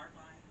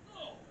 Larvae?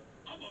 No,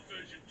 I'm a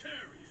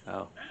vegetarian.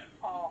 Oh. And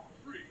Oh,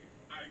 free.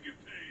 I get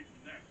paid in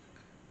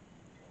nectar.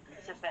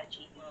 it's a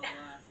veggie. Well,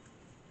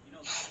 you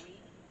know the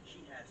queen? She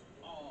has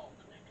all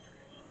the nectar.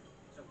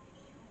 So if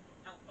you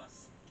help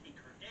us take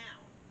her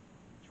down,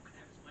 you can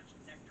have as much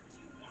nectar as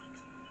you want.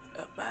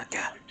 Oh my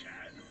god. I can.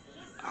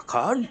 I You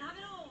can? can have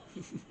it all.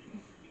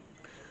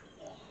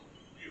 Oh,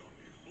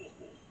 yummy.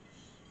 Oh.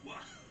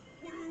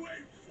 What are we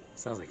waiting for?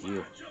 Sounds like Come you.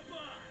 on, jump on.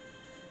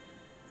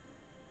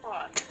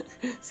 What?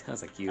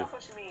 Sounds like you. What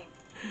does it mean?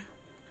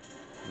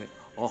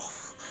 Oh.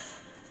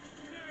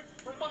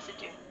 What's supposed to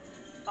do?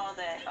 Oh,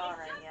 there.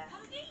 Alright, yeah.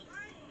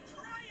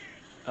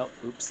 Oh,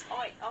 oops. Oh,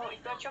 wait. Oh, you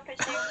gotta jump at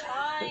the same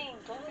time.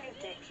 Don't be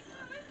a dick.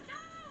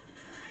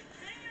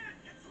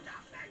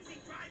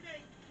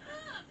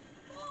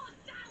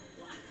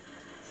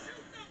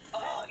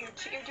 Oh, you're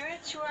doing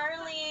it too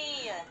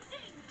early.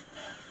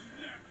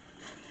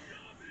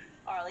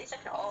 Or at least I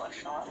can auto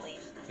shot at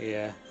least.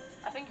 Yeah.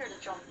 I think you're the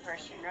jump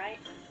person, right?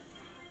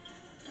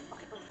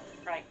 Okay,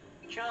 right.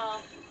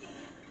 Jump.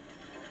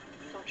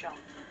 Don't jump.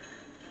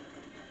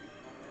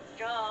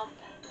 Jump.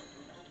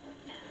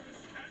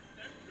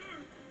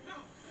 No,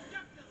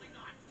 definitely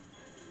not.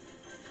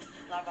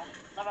 Lava.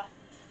 Lava.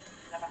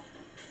 Lava.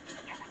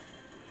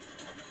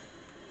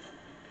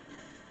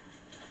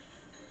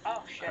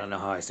 Oh, I shit. don't know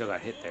how I still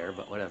got hit there,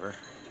 but whatever. Hey,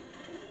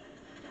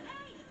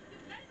 you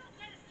better not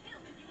get us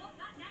killed if you want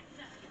that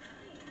nectar.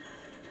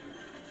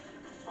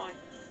 Oh,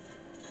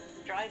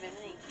 driving,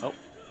 isn't he? Oh,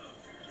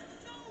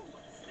 No!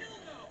 Still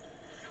no!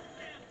 Shoot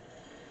them!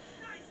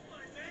 Nice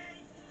one,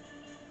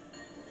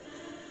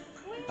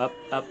 May! up,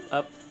 up,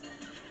 up.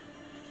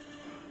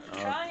 I'm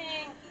Oh,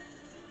 trying.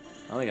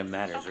 I don't think it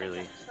matters really.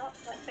 It's not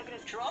like they're gonna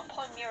drop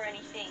on me or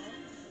anything.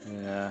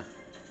 Yeah.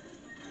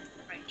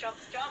 Right, jump,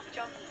 jump,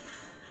 jump.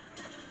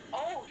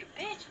 Oh, you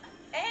bitch!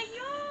 Hey,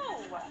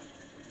 yo!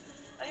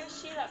 I didn't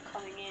see that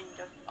coming in.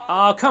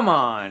 Oh, come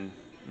on.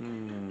 Fucking How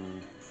am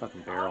I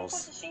supposed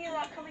barrels. to see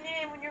that coming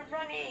in when you're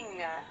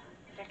running?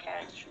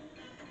 Dickhead.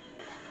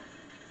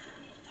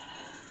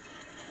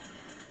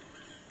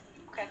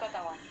 Okay, I got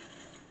that one.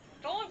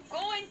 Don't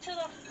go into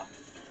the.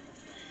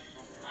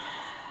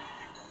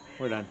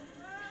 We're done.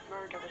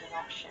 Murder was an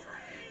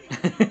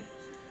option.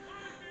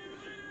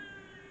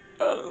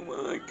 Oh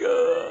my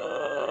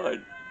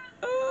god.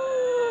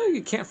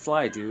 You can't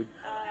fly, dude.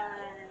 No,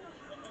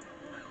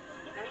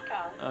 you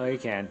can't. Oh, you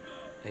can.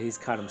 He's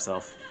caught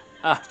himself.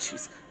 Ah,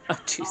 jeez. Oh,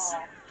 jeez.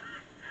 Oh.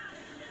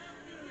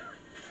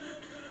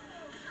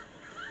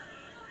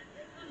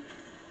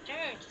 Dude,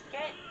 just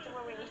get to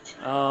where we need to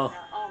go Oh.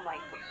 now. Oh my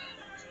god.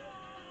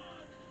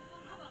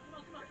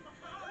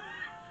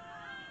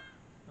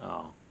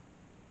 Oh.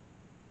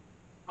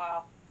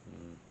 Wow.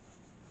 Mm.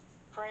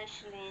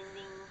 Fresh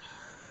landing.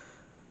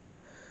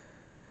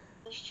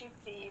 This should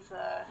be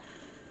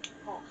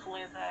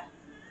hopefully the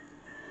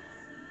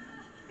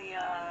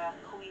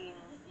queen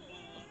bee.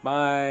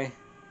 Bye.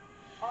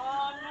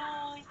 Oh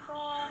no, he's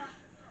gone.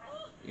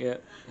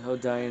 Yep, he'll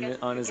die Guess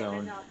on we're his getting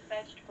own. enough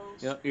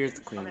vegetables. Yep, here's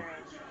the Oh, queen. there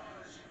is.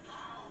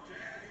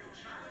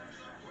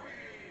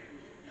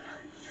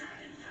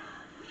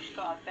 She's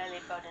got a belly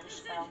button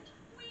Listen, spout.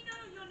 we know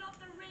you're not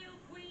the real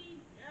queen.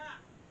 Yeah,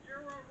 you're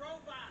a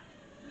robot.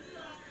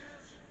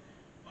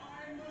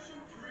 I'm the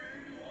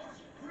supreme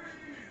wasp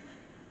queen.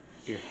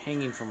 You're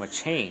hanging from a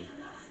chain.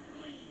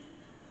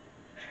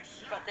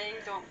 But they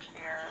don't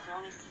care as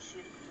long as you see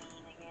the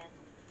queen again.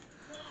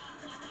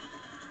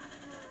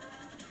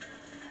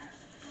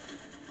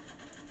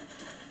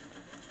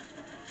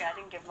 Okay, I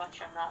didn't get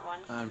much on that one.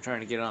 I'm trying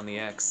to get on the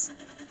X.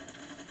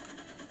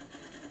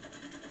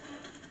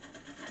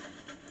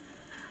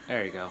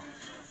 There you go.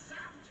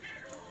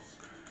 Oh,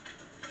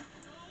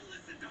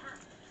 listen to her.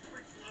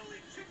 We're slowly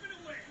chipping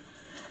away.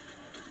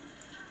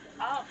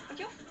 Oh, would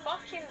you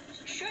fucking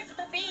shoot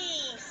the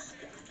bees?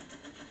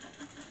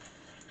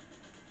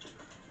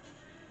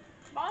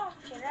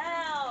 Fucking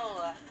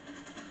hell!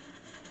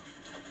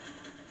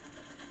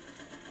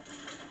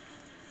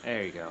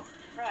 There you go.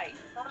 Right,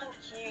 thank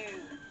you.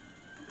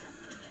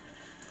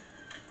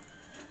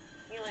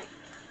 You like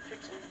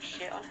put some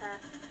shit on her.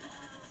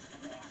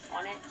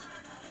 On it.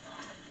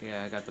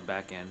 Yeah, I got the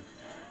back end.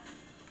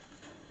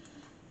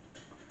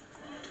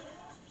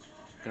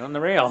 Get on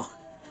the rail.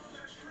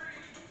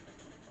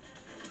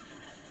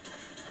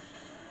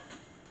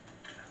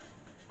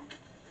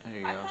 There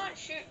you I go. can't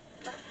shoot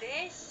like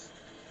this.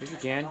 Yes, you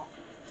I'm can. not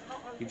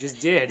really You good just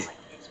at did. shooting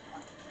like this,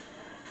 but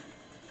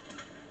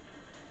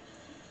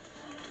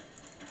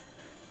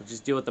We'll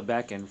just deal with the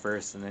back end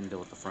first and then deal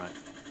with the front.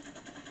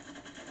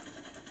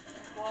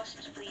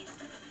 wasps, please.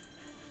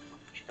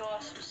 Shoot the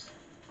wasps.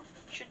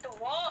 Shoot the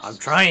wasps! I'm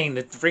trying.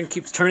 The thing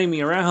keeps turning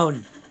me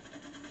around.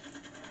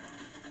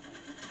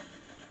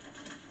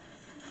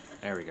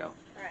 There we go.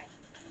 Right.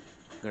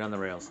 Get on the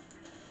rails.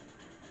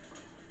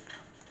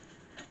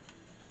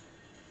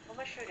 What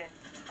am I shooting?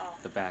 Oh,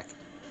 The back.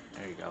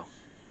 There you go.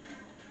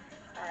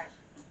 alright.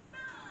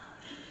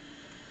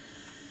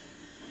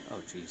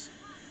 Oh, jeez.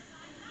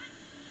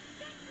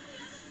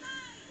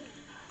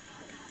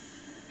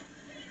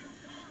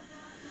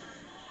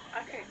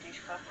 I can't do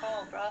fuck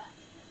all, bruh.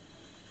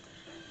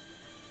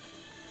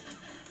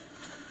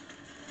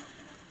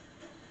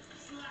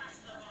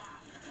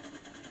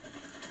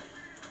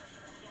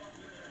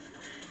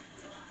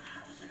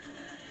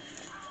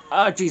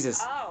 Ah, Jesus.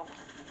 Oh.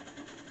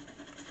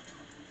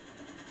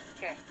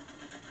 Okay,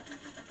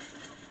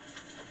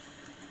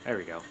 There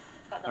we go.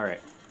 got them. All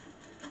right.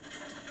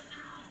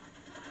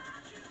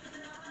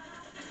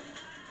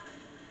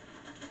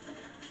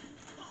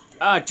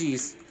 Ah,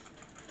 jeez.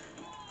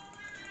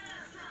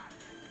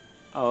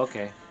 Oh,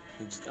 okay.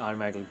 He just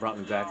automatically brought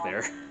me back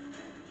there.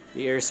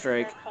 The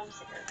airstrike. Here comes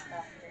the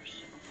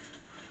aircrafters.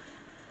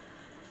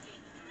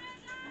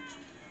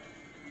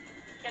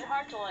 Getting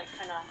hard to like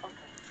kinda okay.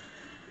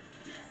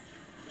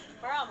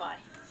 Where am I?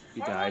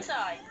 You Where died. was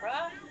I,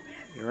 bruh?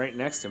 You're right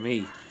next to me.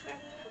 I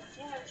couldn't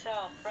see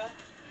myself, bruh. Jeez.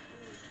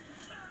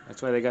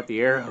 That's why they got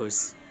the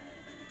arrows.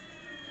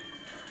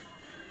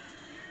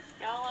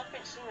 No, I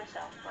couldn't see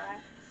myself, bruh.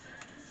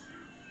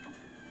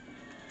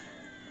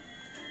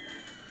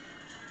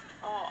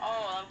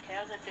 Oh, okay,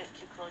 I was a bit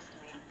too close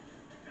to me.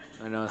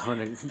 I know, I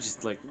want to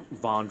just like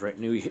bombed right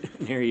near you.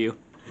 Near you.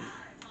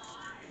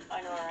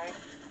 I know, right?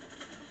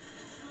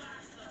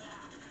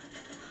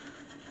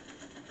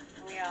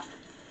 Oh, yeah.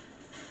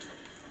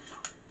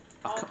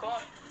 Oh, Oh,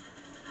 God.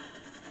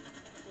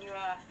 You,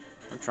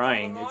 I'm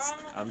trying. more on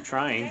the I'm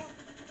trying. thing?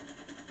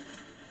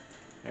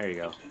 There you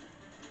go.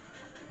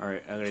 All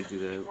right, I'm gonna do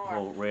the More.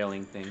 whole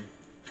railing thing.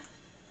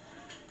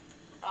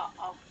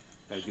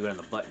 Gotta do it on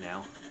the butt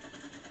now.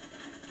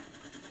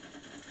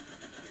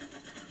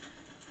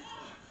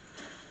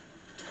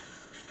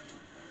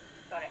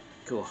 Got it.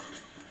 Cool.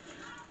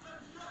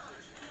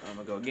 I'm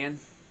gonna go again.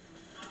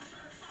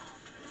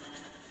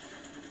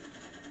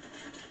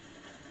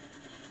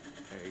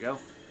 There you go.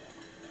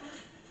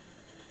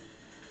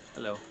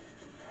 Hello.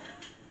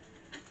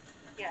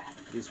 Yeah.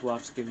 These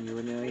wasps giving you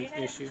an Read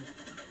it. issue?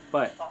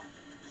 But, Oh.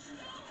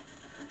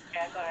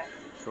 Yeah, I got it.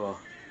 cool.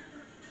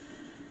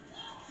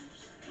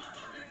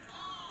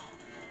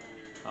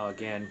 Oh,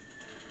 again.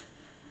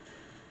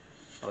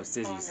 Oh, it's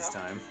Dizzy's this no.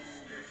 time.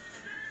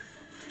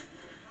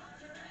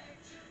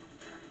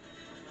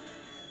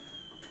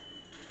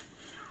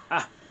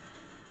 Ah!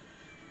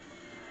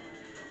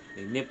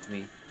 They nipped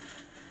me.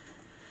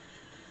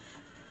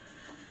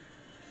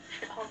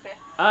 Okay.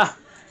 Ah!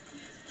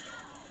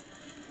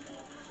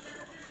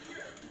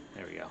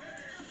 There we go.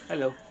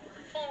 Hello.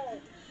 Oh.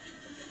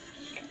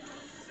 Shit.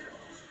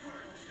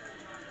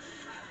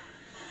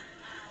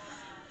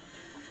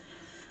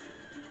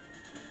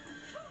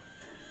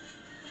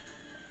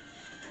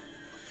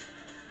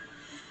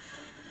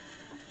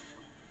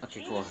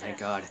 Okay, cool. Thank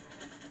Jesus. God.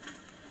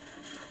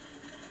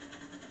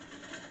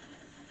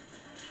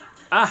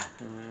 Ah!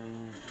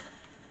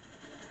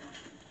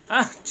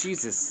 Ah!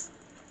 Jesus.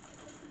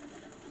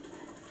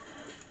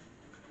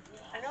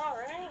 I know,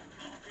 right?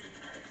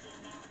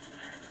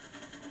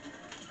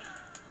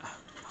 Ah,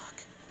 fuck.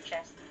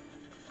 Chest.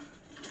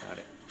 Got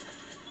it.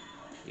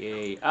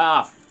 Yay.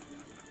 Ah!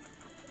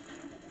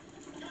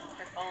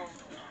 Her phone.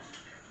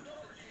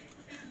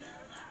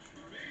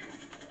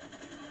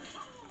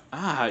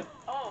 Ah!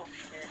 Oh,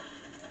 shit.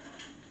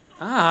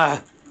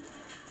 Ah!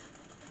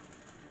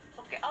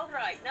 Okay,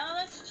 alright. Now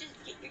let's just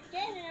get... You're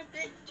getting a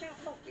bit too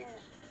fucking...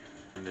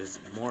 And there's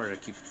more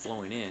that keep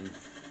flowing in. You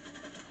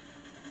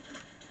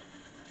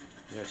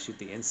gotta shoot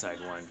the inside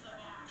one.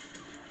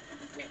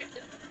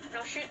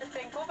 No, shoot the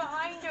thing. Go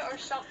behind it or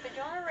something.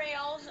 Get on the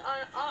rails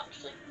and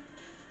actually...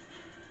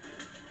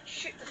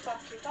 Shoot the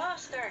fucking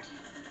bastard.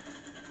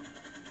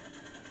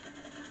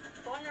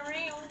 Go on the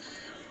rails.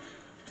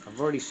 I've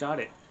already shot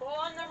it. Go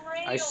on the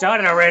rails. I shot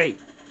it already!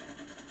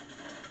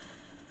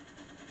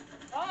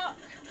 Fuck.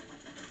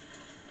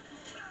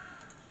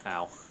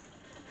 Ow.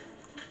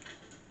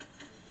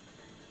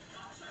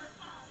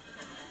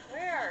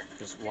 Where?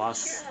 There's Didn't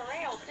wasps. shoot on the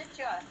rails, did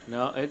ya?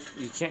 No,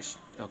 you can't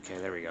okay,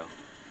 there we go.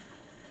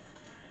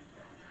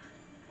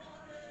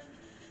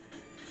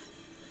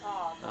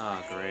 Oh,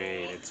 Oh, great.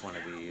 great. It's one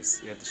of these.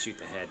 You have to shoot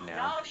the head now.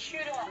 Now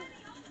shoot him.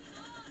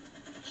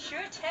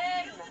 Shoot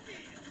him.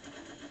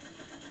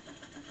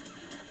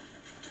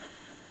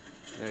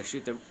 You gotta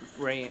shoot the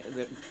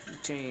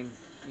chain.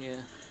 Yeah.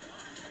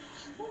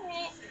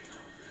 Shit.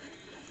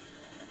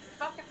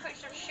 Fucking put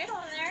some shit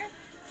on there.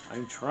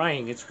 I'm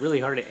trying. It's really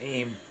hard to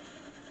aim.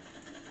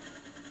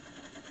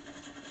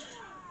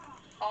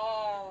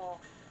 Oh.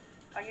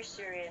 Are you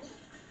serious?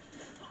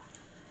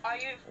 Are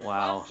you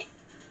Wow. fucking...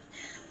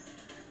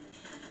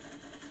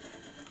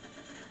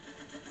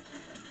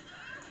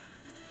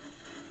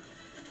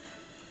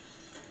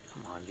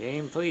 Come on,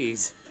 game,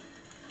 please.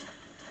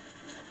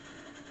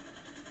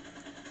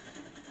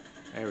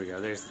 There we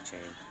go. There's the chain.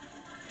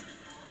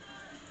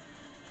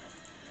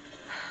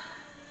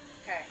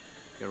 Okay.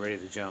 Get ready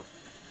to jump.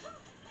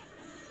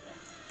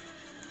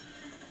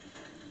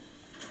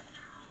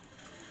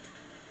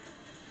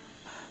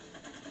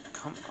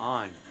 Come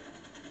on.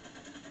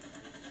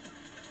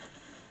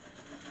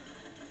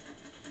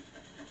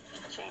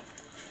 Chain.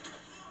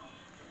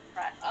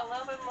 Right, a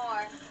little bit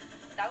more.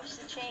 Douse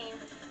the chain.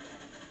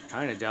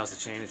 Trying to douse the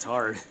chain. It's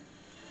hard.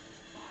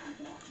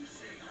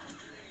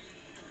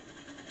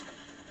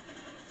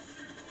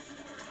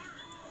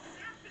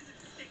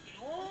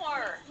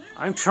 More.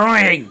 I'm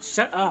trying.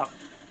 Shut up.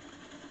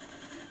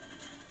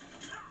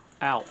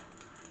 Ow.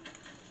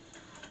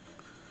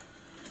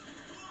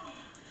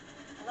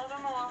 A little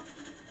bit more.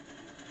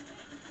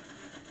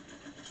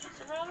 Just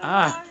a little bit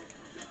Ah. more.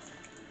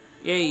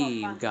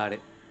 Yay. Oh, We got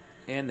it.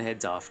 And the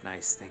head's off.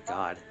 Nice. Thank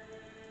God.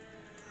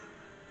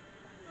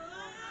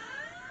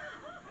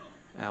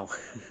 Ow.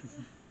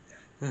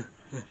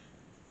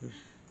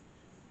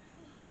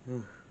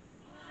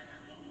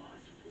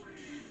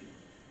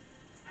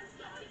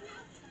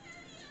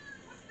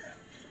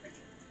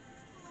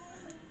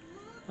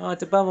 Oh,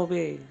 it's a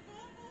bumblebee.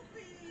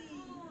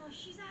 Oh,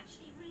 she's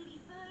actually really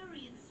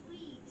furry and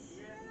sweet.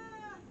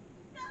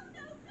 No,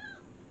 no, no!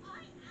 I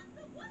am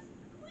the wasp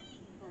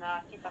queen! Nah,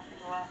 keep up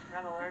in the left.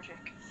 I'm allergic.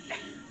 No,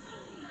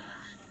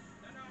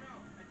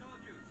 I told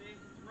you. See,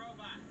 it's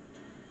robot.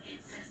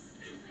 It's a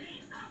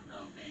stupid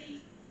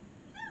bumblebee!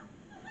 No,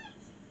 wait!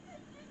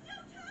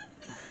 Don't hurt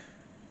me!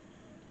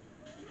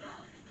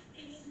 Look,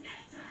 it's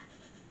nectar!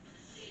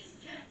 She's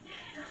kept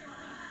nectar for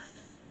us!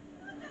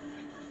 But the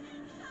people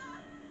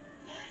inside!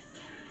 Yes,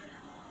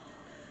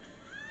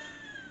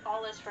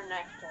 All this for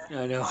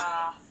nectar. I know.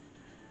 Ah.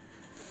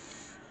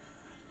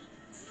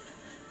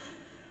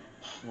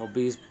 Well,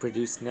 bees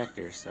produce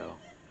nectar, so.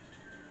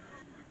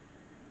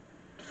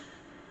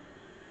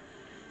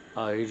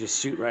 Oh, you just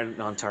shoot right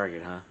on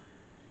target, huh?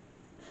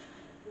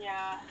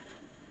 Yeah.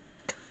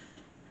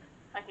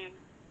 I do.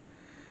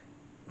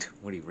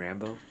 What are you,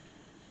 Rambo?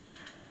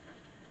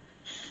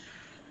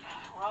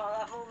 Well,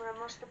 that moment I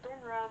must have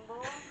been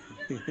Rambo.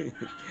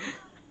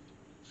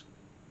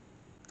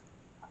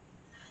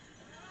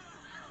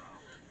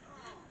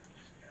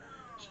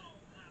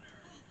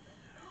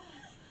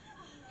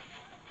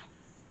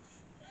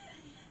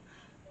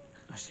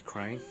 Is she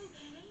crying? Okay.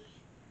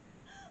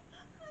 I have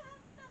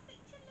nothing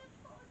to live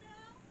for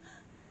now.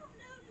 I'm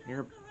no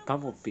You're a longer a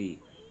bumblebee. wasp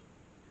queen.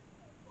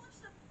 What's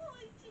the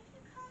point if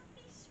you can't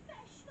be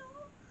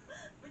special?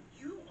 But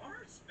you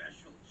are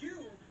special.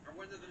 You are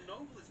one of the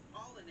noblest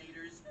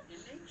pollinators in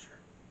nature.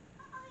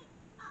 I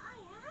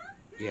am?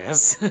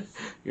 Yes.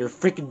 You're a You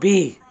freaking pollinate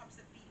bee. crops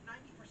that feed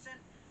 90%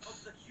 of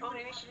the Oh, human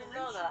maybe she didn't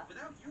know population. that.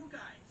 Without you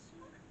guys,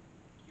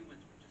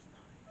 humans would just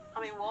die. I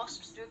mean,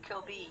 wasps do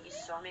kill bees,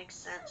 so it makes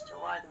sense to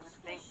why they would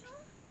think.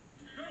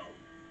 No!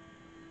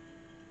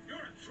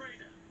 You're a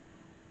traitor!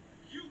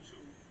 You two!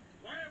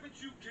 Why haven't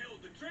you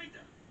killed the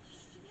traitor?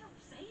 She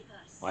helped save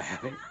us. Why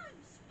haven't? I'm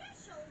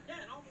special. Yeah,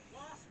 and all the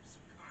wasps.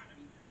 God, I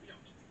mean, we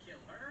don't need to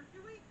kill her, do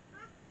we?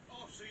 Huh?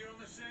 Oh, so you're on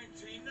the same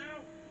team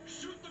now?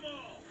 Shoot them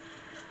all!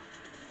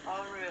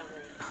 Oh,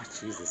 really? Oh,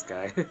 Jesus,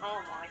 guy.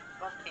 Oh my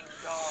fucking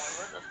god,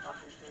 what the fuck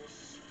is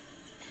this?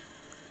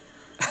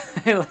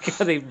 I like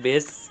how they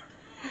miss.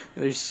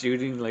 They're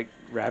shooting like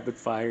rapid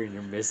fire and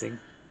you're missing.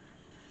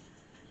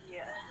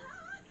 Yeah.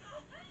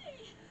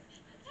 Hey,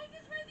 take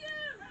us with you.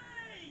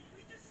 Hey!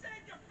 We just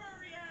saved your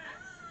furry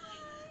ass!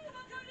 Come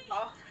on, Cody.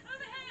 Oh,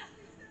 Over here.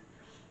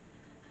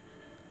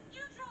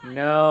 You drive.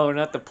 No,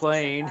 not the he said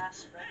plane.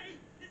 aspirin. Hey!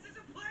 This is a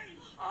plane!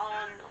 Oh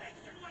Not a no.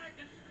 station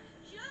wagon!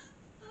 Just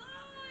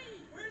fly.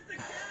 Where's the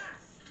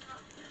gas?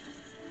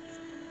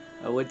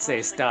 I would say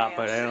Where's the stop,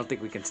 but I gas? don't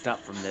think we can stop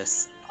from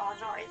this. Oh,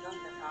 not his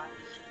underpants.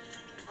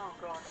 Oh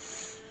god.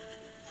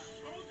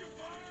 Hold your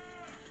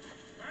fire!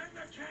 Man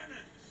the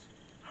cannons!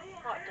 I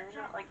want What, do air they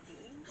not like cappers!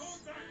 bees?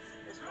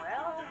 Contacts! As Hunt them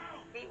well? down!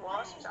 Hate Go,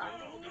 wasps and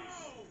go, bees?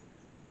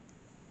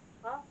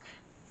 go! Fuck.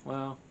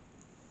 Well,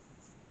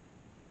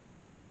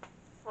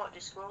 What, do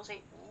squirrels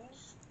hate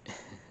bees? What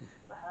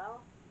the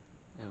hell?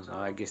 I don't know.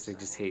 I guess they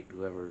just hate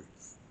whoever.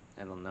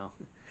 I don't know.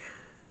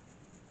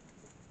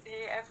 They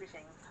hate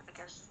everything, I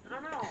guess. I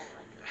don't know. Like,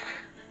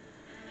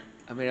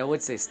 I mean, I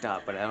would say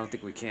stop, but I don't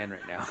think we can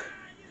right now.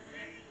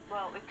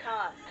 well, we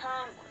can't.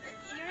 Can't.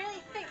 You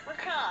really think we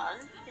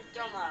can? You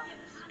dumbass.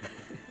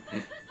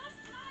 Focus on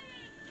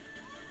flying.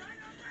 Alright,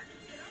 I'm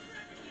revving it! I'm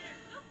revving it!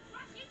 Don't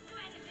crash into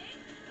anything.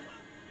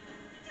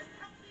 You just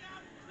help me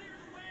out and clear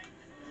the way!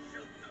 Just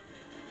shoot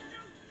something!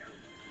 Shoot, shoot!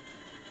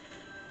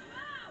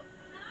 Wow.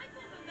 And I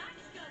thought the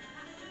match gun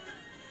had to be.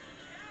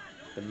 Yeah,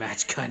 no The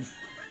match gun.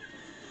 What kind of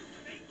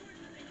exclusive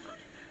acorns did they put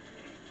in that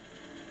thing?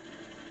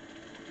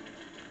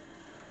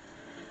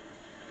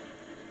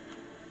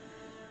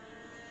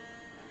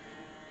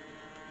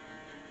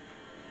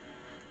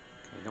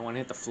 I don't want to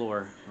hit the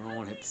floor. I don't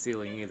want to hit the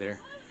ceiling either.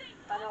 Closing.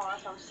 I know,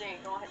 that's what I'm saying.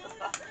 Don't hit the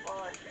fucking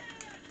floor. Get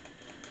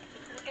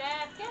to the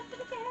gas. Get to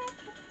the gas.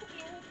 Get to the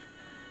gas.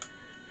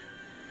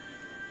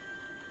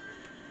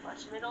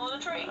 Watch the middle of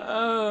the tree.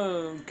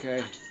 Oh,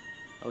 okay.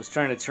 I was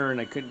trying to turn.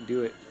 I couldn't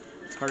do it.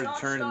 It's hard to Not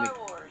turn in the. Star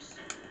Wars.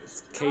 This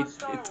It's is K. not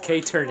Star It's Wars.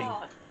 K turning.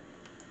 God.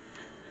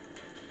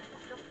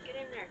 No, get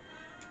in there.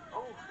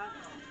 Oh, thank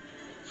God.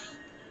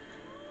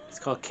 It's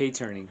called K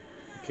turning.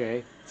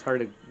 Okay. It's hard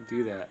to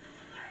do that.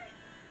 Hey!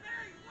 Hey,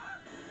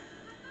 look!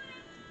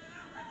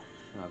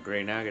 Oh,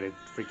 great. Now I gotta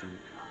freaking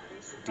Oh,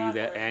 this is do bad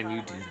that, boy and you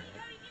do traveling. that.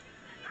 Cody, give it to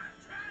me. I'm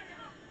trying!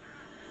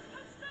 Go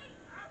straight.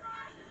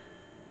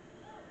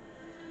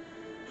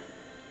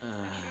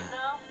 Can I shoot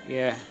now?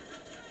 Yeah.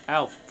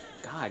 Ow.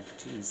 God,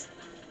 jeez.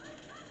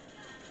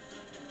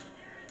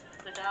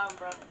 They're down,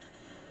 bro. Right,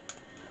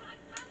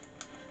 man.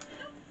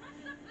 Don't crash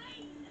the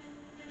plane.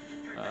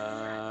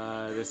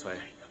 This way.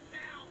 Take them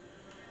down!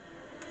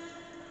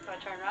 Do I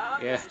turn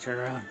around or Yeah, just turn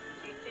around.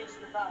 keep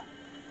facing the back?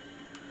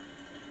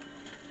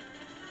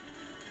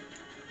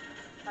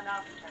 Oh, now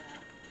I can turn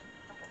around.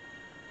 Okay.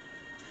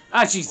 Ah,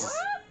 What? Jesus.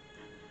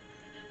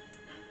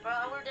 Bro,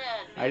 we're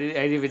dead, I bitch.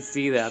 didn't even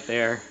see that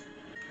there.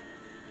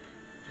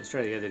 Let's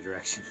try the other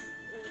direction.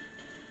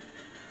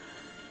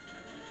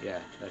 Yeah,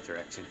 that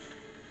direction.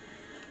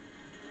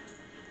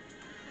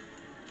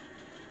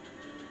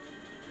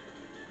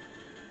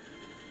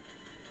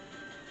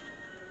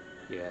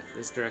 Yeah,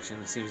 this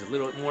direction seems a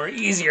little more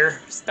easier.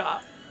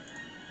 Stop.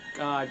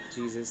 God,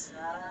 Jesus.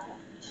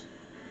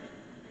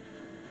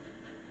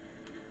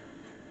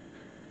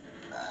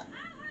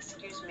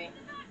 Excuse me.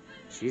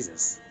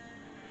 Jesus.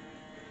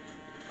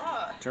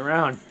 Oh, Turn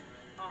around.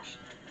 oh shit.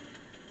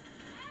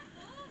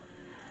 Careful.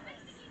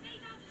 Basically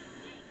made out of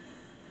sticks.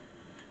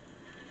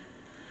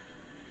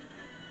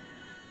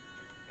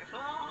 Careful.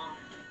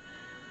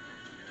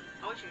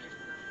 I wish you just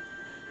moved.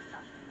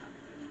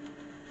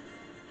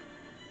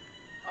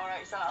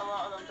 Alright, is that a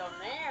lot of them down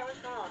there? What's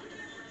going on?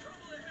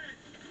 Trouble ahead!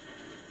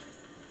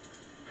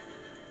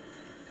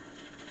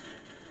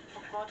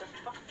 Oh god, they're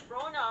fucking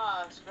throwing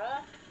at us,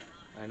 bruh.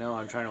 I know,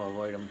 I'm trying to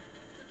avoid him.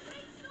 The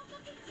plane's not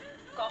looking too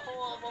good. Got a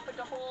whole I'm up at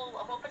the hole.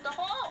 I'm up at the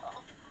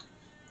hole.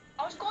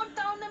 I was going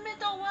down the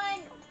middle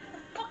one.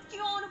 Fuck you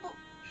on about.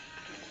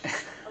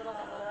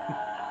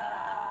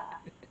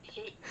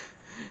 Shit.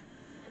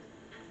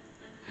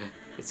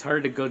 It's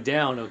hard to go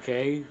down,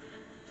 okay?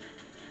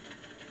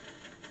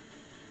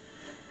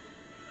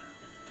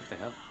 What the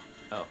hell?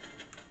 Oh.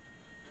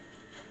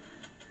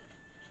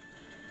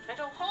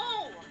 Middle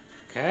hole.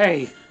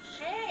 Okay.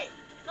 Shit.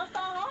 Not that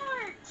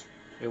hard.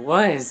 It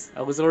was.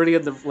 I was already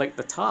at the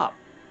the top.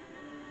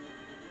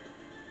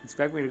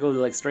 Expect me to go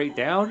like straight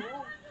down? Ooh.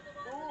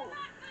 Oh,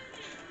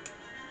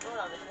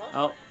 that was close.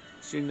 Oh,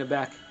 shooting the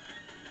back.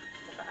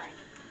 Behind.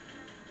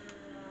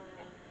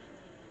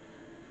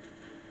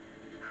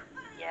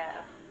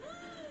 Yeah.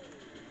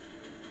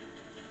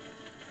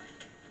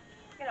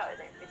 Get out of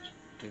there, bitch.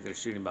 I think they're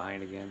shooting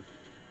behind again.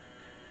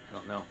 I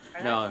don't know.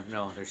 Are No,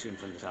 no, they're shooting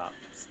from the top.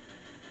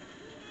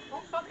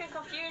 Don't fucking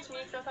confuse me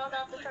because I thought I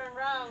have to turn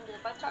around.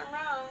 If I turn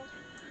around.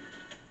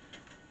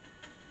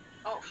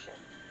 Oh shit.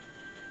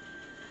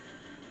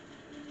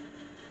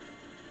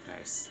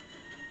 Nice.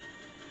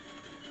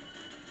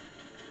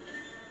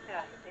 Get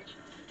out of here,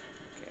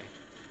 bitch. Okay.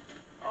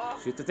 Oh,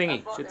 Shoot the I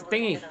thingy. thought Shoot they the were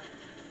gonna thingy. get him.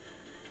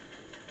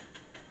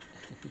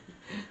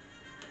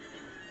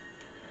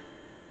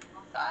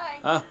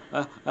 Die.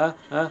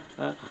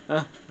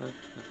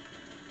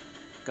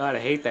 God, I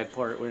hate that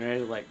part when I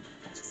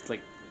just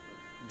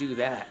do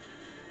that.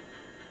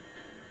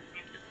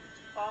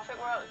 Oh, I think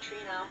we're out of the tree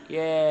now.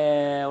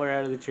 Yeah, we're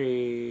out of the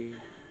tree.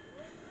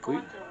 Go Can we-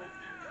 on,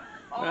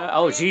 Toby.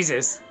 oh, shit.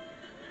 Jesus.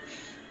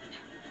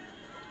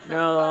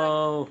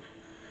 No.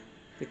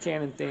 The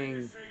cannon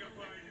thing. Say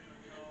goodbye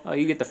to the Oh,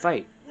 you get to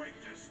fight. Wait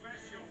to smash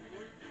your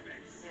wooden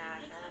face. Yeah, I I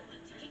can. can't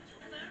wait to kick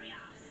your furry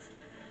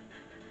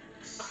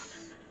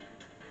ass.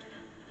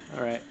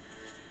 Alright.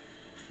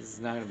 This is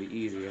not going to be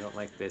easy. I don't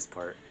like this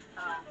part.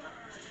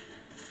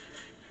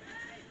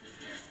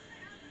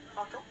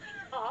 Otto?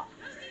 Oh.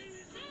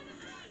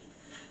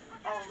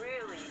 Oh,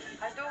 really?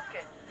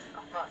 Hadouken.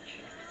 Not much.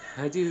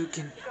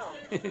 Hadouken. Go.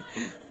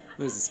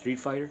 What is it, Street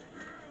Fighter?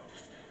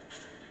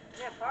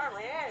 Yeah,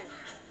 apparently it is.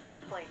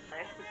 Plain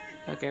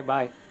thing. Okay,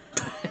 bye.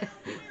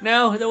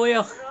 No, the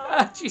wheel. No.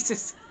 Ah,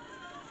 Jesus.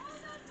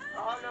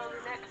 Oh no,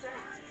 the nectar.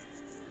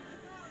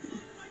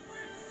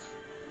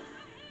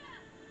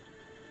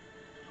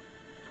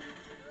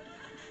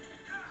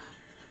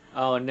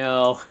 Oh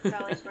no.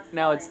 Sally's for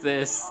Now it's flying.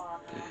 this. Oh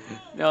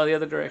No, the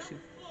other direction.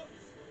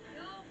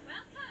 You're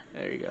welcome.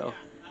 There you go.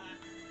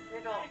 no.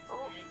 Middle.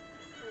 Oh.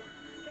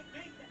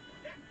 Hey,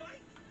 that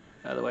bike?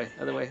 Other way,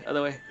 other way,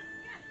 other way.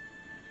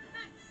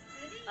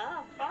 Steady.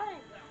 Oh, fine.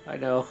 I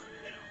know.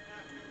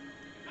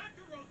 Not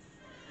the road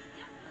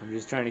slow. I'm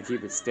just trying to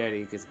keep it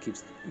steady because it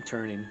keeps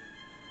turning.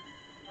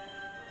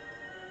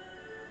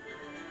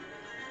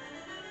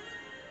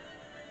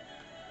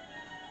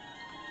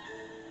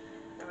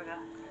 There we go.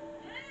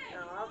 A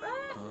little bit.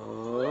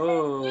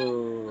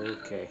 Oh,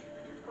 okay.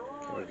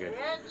 Oh, we're good.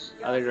 bitch.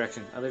 Yeah. Other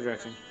direction, other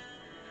direction.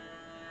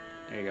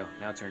 There you go.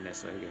 Now turn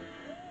this way again.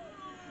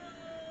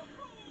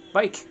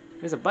 Bike!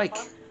 There's a bike!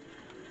 Huh?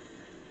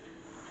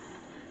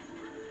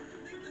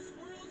 Think the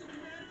squirrels will be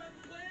mad about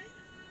the play?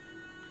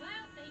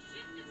 Well, they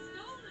shouldn't have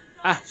stolen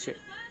from Ah, us shit.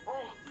 in the first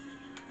Oh. place.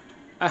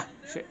 Ah,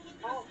 I'll shit. never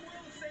look at Oh. a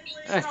squirrel the same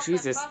way Ah, again.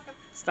 Jesus. Fucking.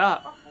 Stop!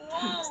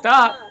 Whoa.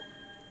 Stop!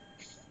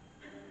 The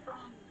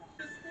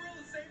squirrel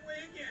the same way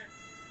again.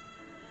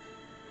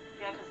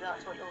 Yeah, because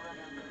that's what you'll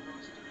remember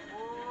most.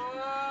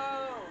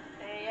 Whoa.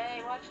 Hey,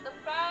 hey, watch the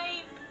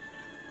pipe.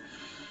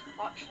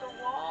 Watch the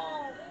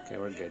wall. Okay,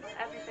 we're good. And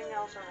everything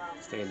else around.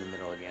 Stay in the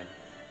middle again.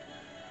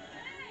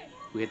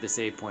 We hit the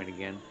save point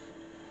again.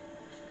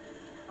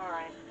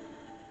 Alright.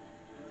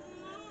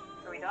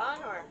 Are we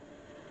done, or?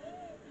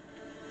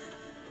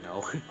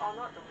 No. Oh,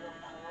 not the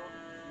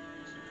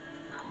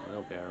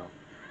wheelbarrow. Wheelbarrow.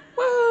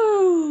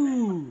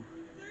 Woo!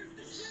 There's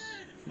the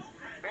shed.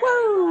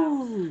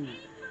 Woo! Aim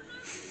for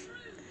Rose's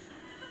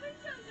room. The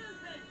window's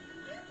open.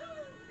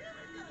 Here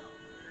we go.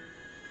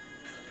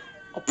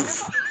 Oh,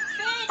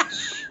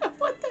 Bitch!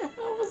 what the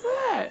hell was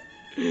that?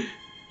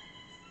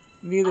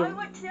 Neither. I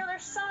went to the other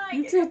side.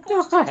 You It's did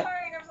supposed to not. turn.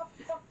 There's a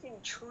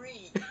fucking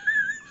tree.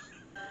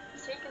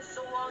 It's taken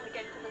so long to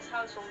get to this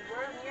house when we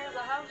were near the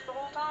house the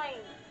whole time.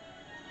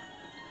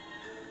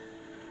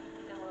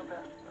 A little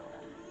bit.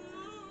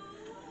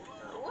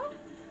 Whoop.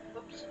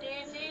 Whoopsie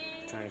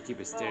daisy. Trying to keep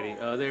it steady.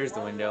 Oh, there's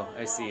the window.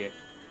 I see it.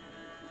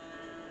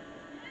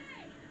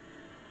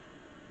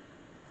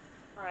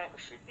 Alright,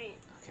 we should be.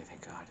 Okay,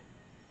 thank God.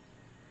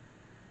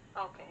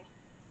 Okay.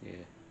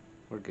 Yeah,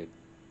 we're good.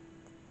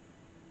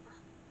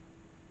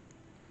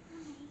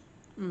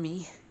 Mummy,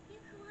 Me? look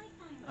who I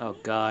found.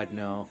 Oh God,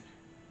 no.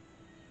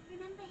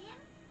 Remember him?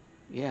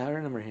 Yeah, I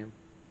remember him.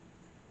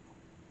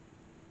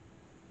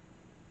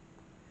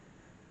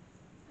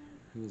 So,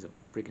 He was a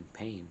freaking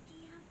pain. do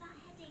you have that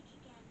headache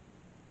again?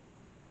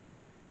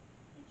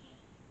 Okay.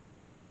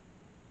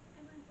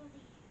 I won't bother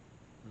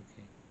you.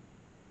 Okay.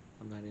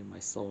 I'm not in my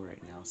soul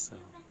right now, so.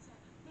 When you feel better,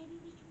 maybe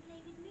we can play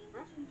with Moon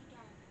Balloon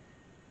again.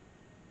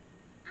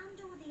 And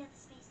all the other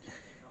space toys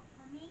you got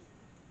for me.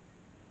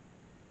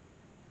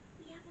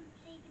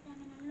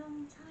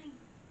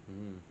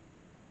 Mm.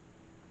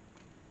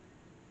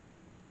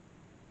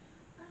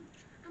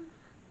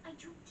 I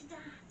talked to Dad.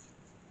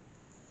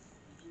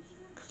 I think he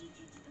wants you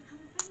two to become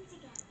friends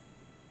again.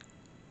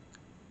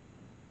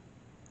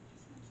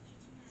 Just wanted you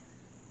to know.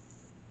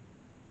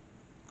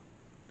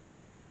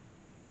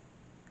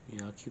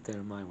 Yeah, I'll keep that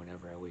in mind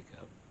whenever I wake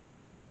up.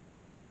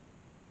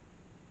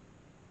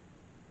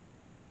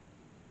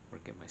 Or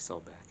get my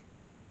soul back.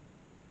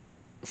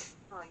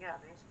 Oh yeah,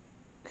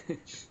 basically.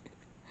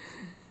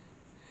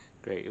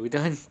 Great. Are we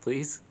done?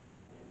 Please?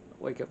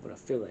 I'll wake up when I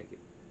feel like it.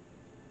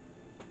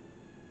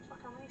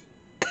 Fucking lazy.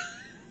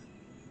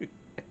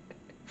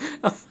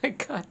 Oh my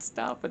god,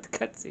 stop with the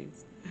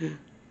cutscenes.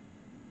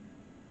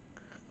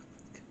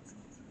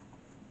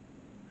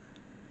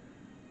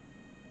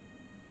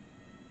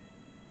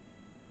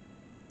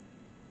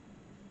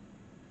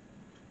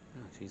 Oh,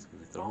 she's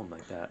gonna throw him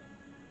like that.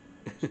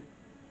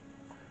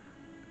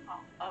 Oh,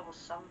 that was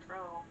some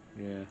throw.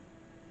 Yeah.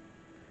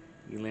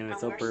 You landed And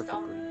so we're stunned.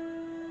 perfectly.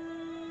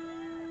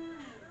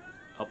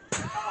 Oh,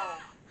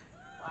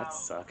 Oh, that wow.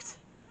 sucked.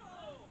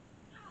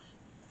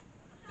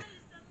 That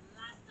is the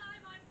last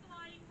time I'm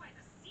flying by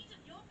the seat of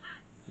your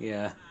pants.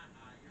 Yeah,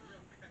 You're a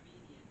real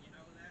comedian, you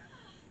know that?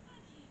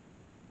 Thank you.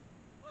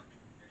 Look,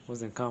 there she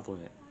wasn't a is.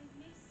 compliment. Oh, I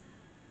miss her.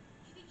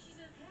 Do you think she's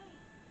okay?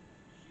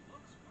 She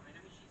looks fine.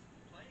 I mean, she's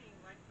playing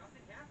like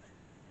nothing happened.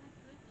 Thank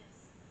goodness.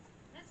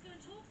 Let's go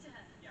and talk to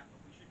her. Yeah, but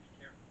we should be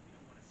careful. We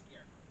don't want to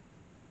scare her.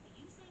 Are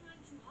you saying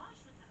I'm too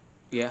harsh with her?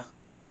 Yeah.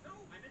 No,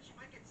 I meant she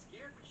might get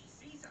scared when she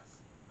sees us.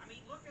 I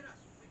mean, look at us.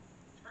 We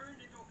turned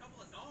into a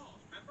couple of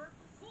dolls, remember?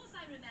 Of course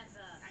I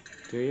remember.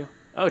 Do you?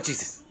 Oh,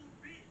 Jesus. Too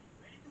big,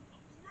 ready to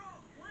come to grow.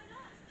 Why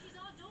not? She's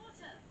our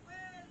daughter.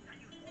 Well, Can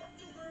you talk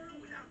to her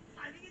without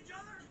fighting each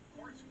other? of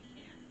course we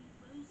can.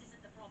 Rose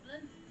isn't the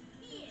problem.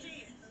 He is. She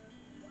is.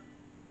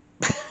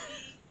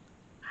 See?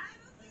 I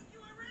don't think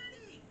you are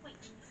ready. Wait,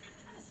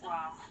 Alice,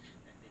 Wow.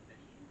 Admit that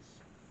he is.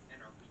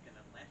 And are we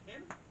gonna let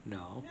him?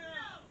 No.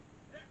 No.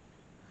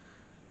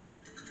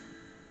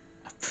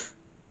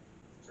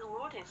 The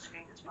loading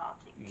screen is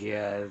melting.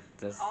 Yeah,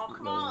 that's Oh,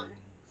 come on. loading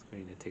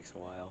screen. It takes a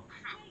while.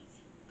 wait.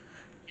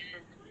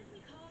 What if we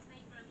can't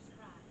make Rose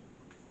cry?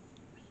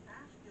 We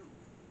have to.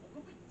 Or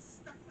we'll be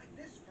stuck like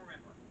this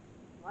forever.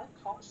 Why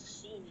pause the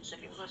scenes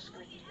if you're just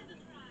gonna She never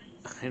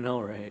continue? cries. I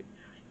know, right?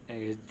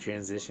 I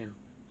transition.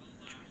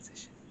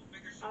 Transition. We'll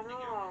figure I something out,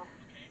 know.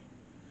 okay?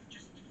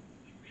 Just,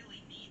 we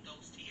really need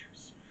those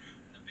tears.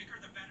 The bigger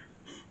the better.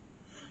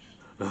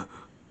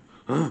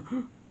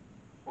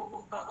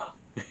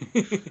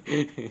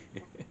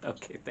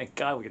 Okay, thank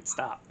God we can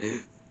stop.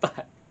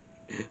 But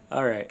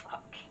all right,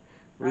 Fuck.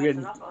 we're That's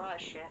getting enough of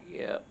that shit.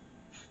 yeah,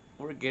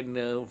 we're getting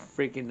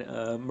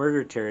freaking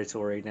murder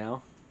territory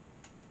now.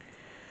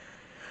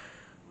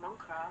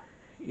 Monka.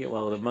 Yeah,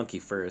 well, the monkey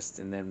first,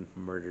 and then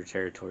murder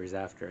territories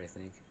after, I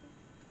think.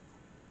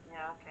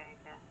 Yeah,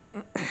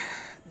 okay, okay.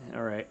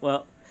 All right,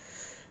 well,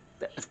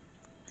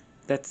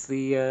 that's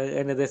the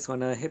end of this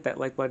one. Hit that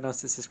like button,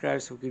 also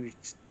subscribe so we can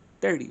reach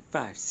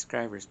 35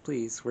 subscribers,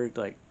 please. We're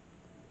like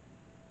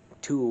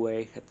 2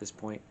 away at this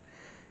point.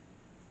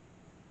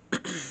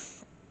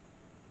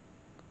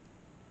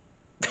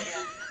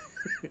 Yeah.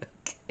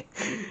 Okay.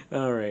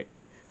 All right.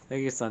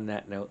 I guess on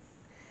that note,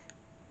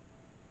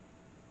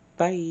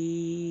 bye.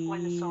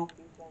 When the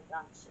zombies are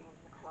dancing in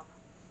the club.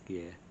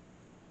 Yeah.